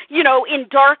 in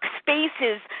dark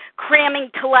spaces cramming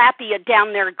tilapia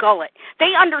down their gullet.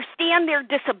 They understand their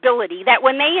disability, that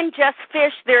when they ingest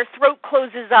fish, their throat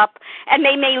closes up and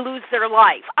they may lose their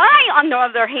life. I, on the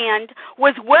other hand,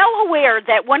 was well aware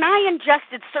that when I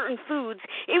ingested certain foods,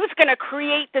 it was going to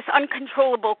create this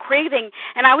uncontrollable craving,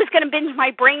 and I was going to binge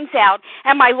my brains out,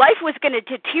 and my life was going to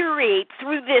deteriorate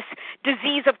through this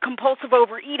disease of compulsive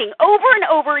overeating. Over and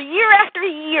over, year after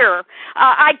year,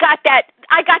 I got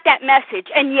that message,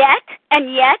 and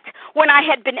yet, when I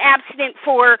had been abstinent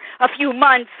for a few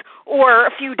months or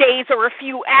a few days or a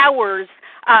few hours,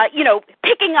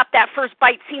 picking up that first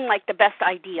bite seemed like the best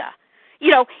idea.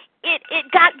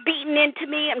 It got beaten into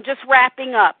me. I'm just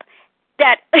wrapping up.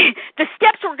 That the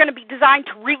steps were going to be designed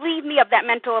to relieve me of that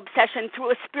mental obsession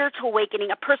through a spiritual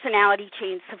awakening, a personality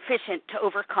change sufficient to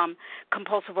overcome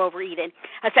compulsive overeating.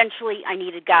 Essentially, I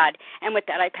needed God. And with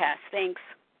that, I pass. Thanks.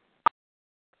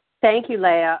 Thank you,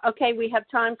 Leah. Okay, we have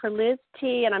time for Liz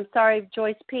T., and I'm sorry,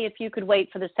 Joyce P., if you could wait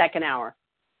for the second hour.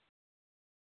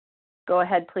 Go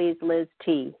ahead, please, Liz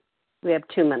T. We have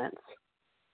 2 minutes.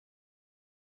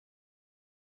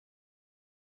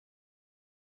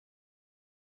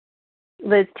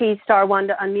 Liz T., *1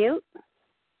 to unmute.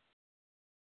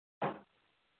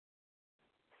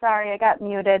 Sorry, I got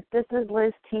muted. This is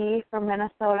Liz T. from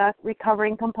Minnesota,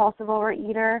 recovering compulsive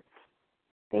overeater.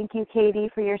 Thank you, Katie,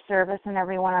 for your service and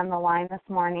everyone on the line this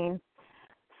morning.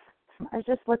 I was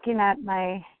just looking at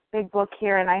my big book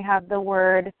here, and I have the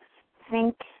word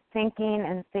thinking,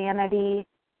 insanity,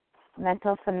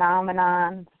 mental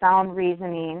phenomenon, sound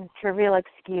reasoning, trivial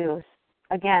excuse.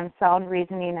 Again, sound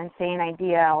reasoning, insane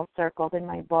idea, all circled in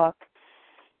my book.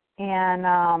 And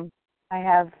I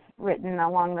have written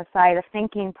along the side a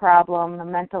thinking problem, a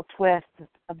mental twist,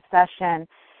 obsession.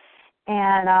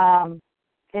 And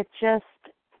it's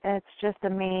just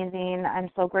amazing. I'm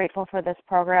so grateful for this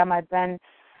program. I've been,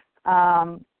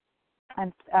 I'm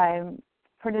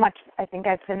pretty much, I think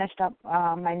I've finished up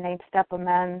my 9th step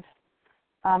amends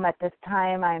at this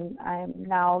time. I'm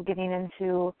now getting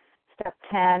into step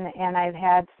 10, and I've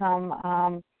had some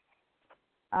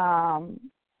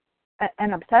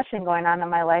an obsession going on in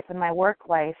my life and my work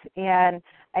life, and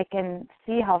I can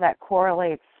see how that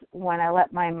correlates when I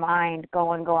let my mind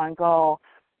go and go and go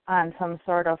on some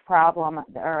sort of problem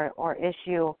or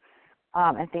issue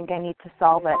and think I need to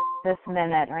solve it this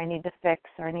minute, or I need to fix,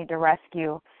 or I need to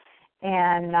rescue.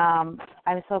 And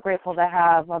I'm so grateful to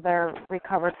have other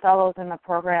recovered fellows in the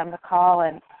program to call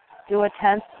and do a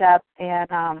 10th step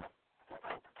and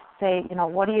say,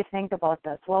 what do you think about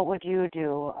this? What would you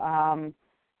do?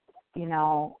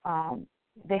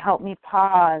 They help me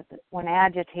pause when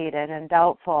agitated and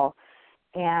doubtful,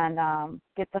 and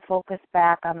get the focus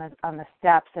back on the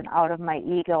steps and out of my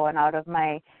ego and out of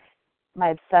my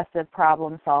obsessive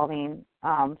problem solving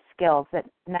skills that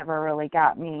never really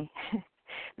got me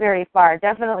very far.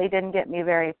 Definitely didn't get me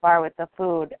very far with the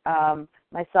food.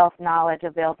 My self-knowledge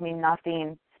availed me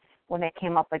nothing when it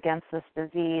came up against this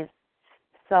disease.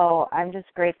 So I'm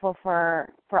just grateful for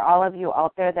all of you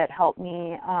out there that help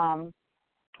me on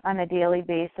a daily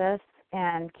basis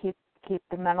and keep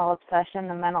the mental obsession,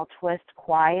 the mental twist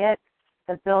quiet,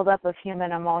 the buildup of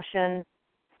human emotion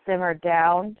simmered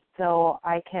down so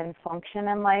I can function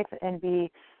in life and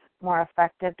be more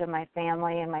effective to my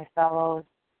family and my fellows,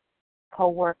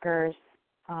 co-workers,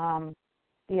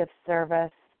 be of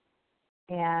service,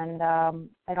 and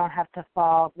I don't have to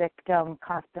fall victim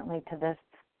constantly to this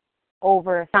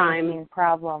overthinking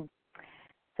problem.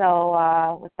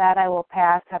 So with that, I will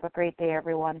pass. Have a great day,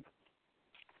 everyone.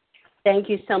 Thank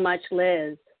you so much,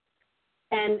 Liz.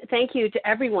 And thank you to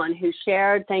everyone who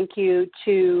shared. Thank you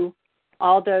to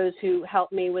all those who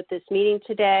helped me with this meeting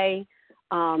today.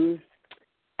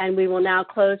 And we will now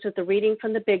close with the reading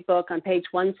from the Big Book on page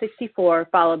 164,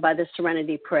 followed by the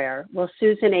Serenity Prayer. Will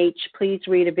Susan H. please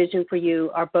read A Vision for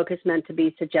You? Our book is meant to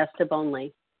be suggestive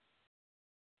only.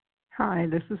 Hi,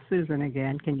 this is Susan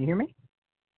again. Can you hear me?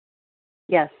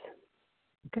 Yes.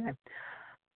 Okay.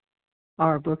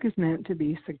 Our book is meant to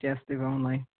be suggestive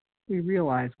only. We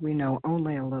realize we know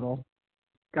only a little.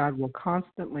 God will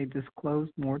constantly disclose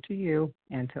more to you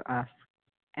and to us.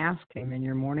 Ask Him in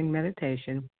your morning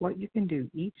meditation what you can do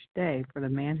each day for the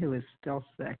man who is still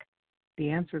sick. The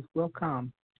answers will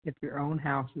come if your own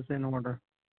house is in order.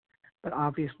 But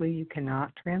obviously you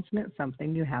cannot transmit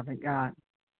something you haven't got.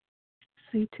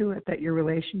 See to it that your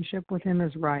relationship with Him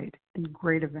is right, and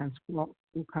great events will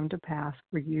come to pass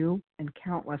for you and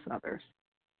countless others.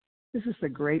 This is a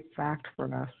great fact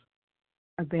for us.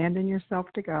 Abandon yourself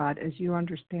to God as you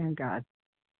understand God.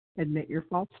 Admit your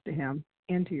faults to Him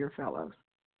and to your fellows.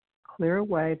 Clear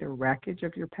away the wreckage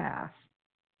of your past.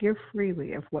 Give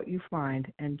freely of what you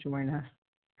find and join us.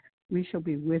 We shall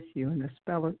be with you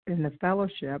in the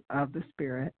fellowship of the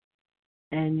Spirit,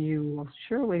 and you will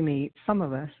surely meet some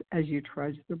of us as you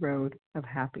trudge the road of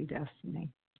happy destiny.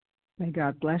 May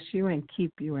God bless you and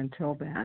keep you until then.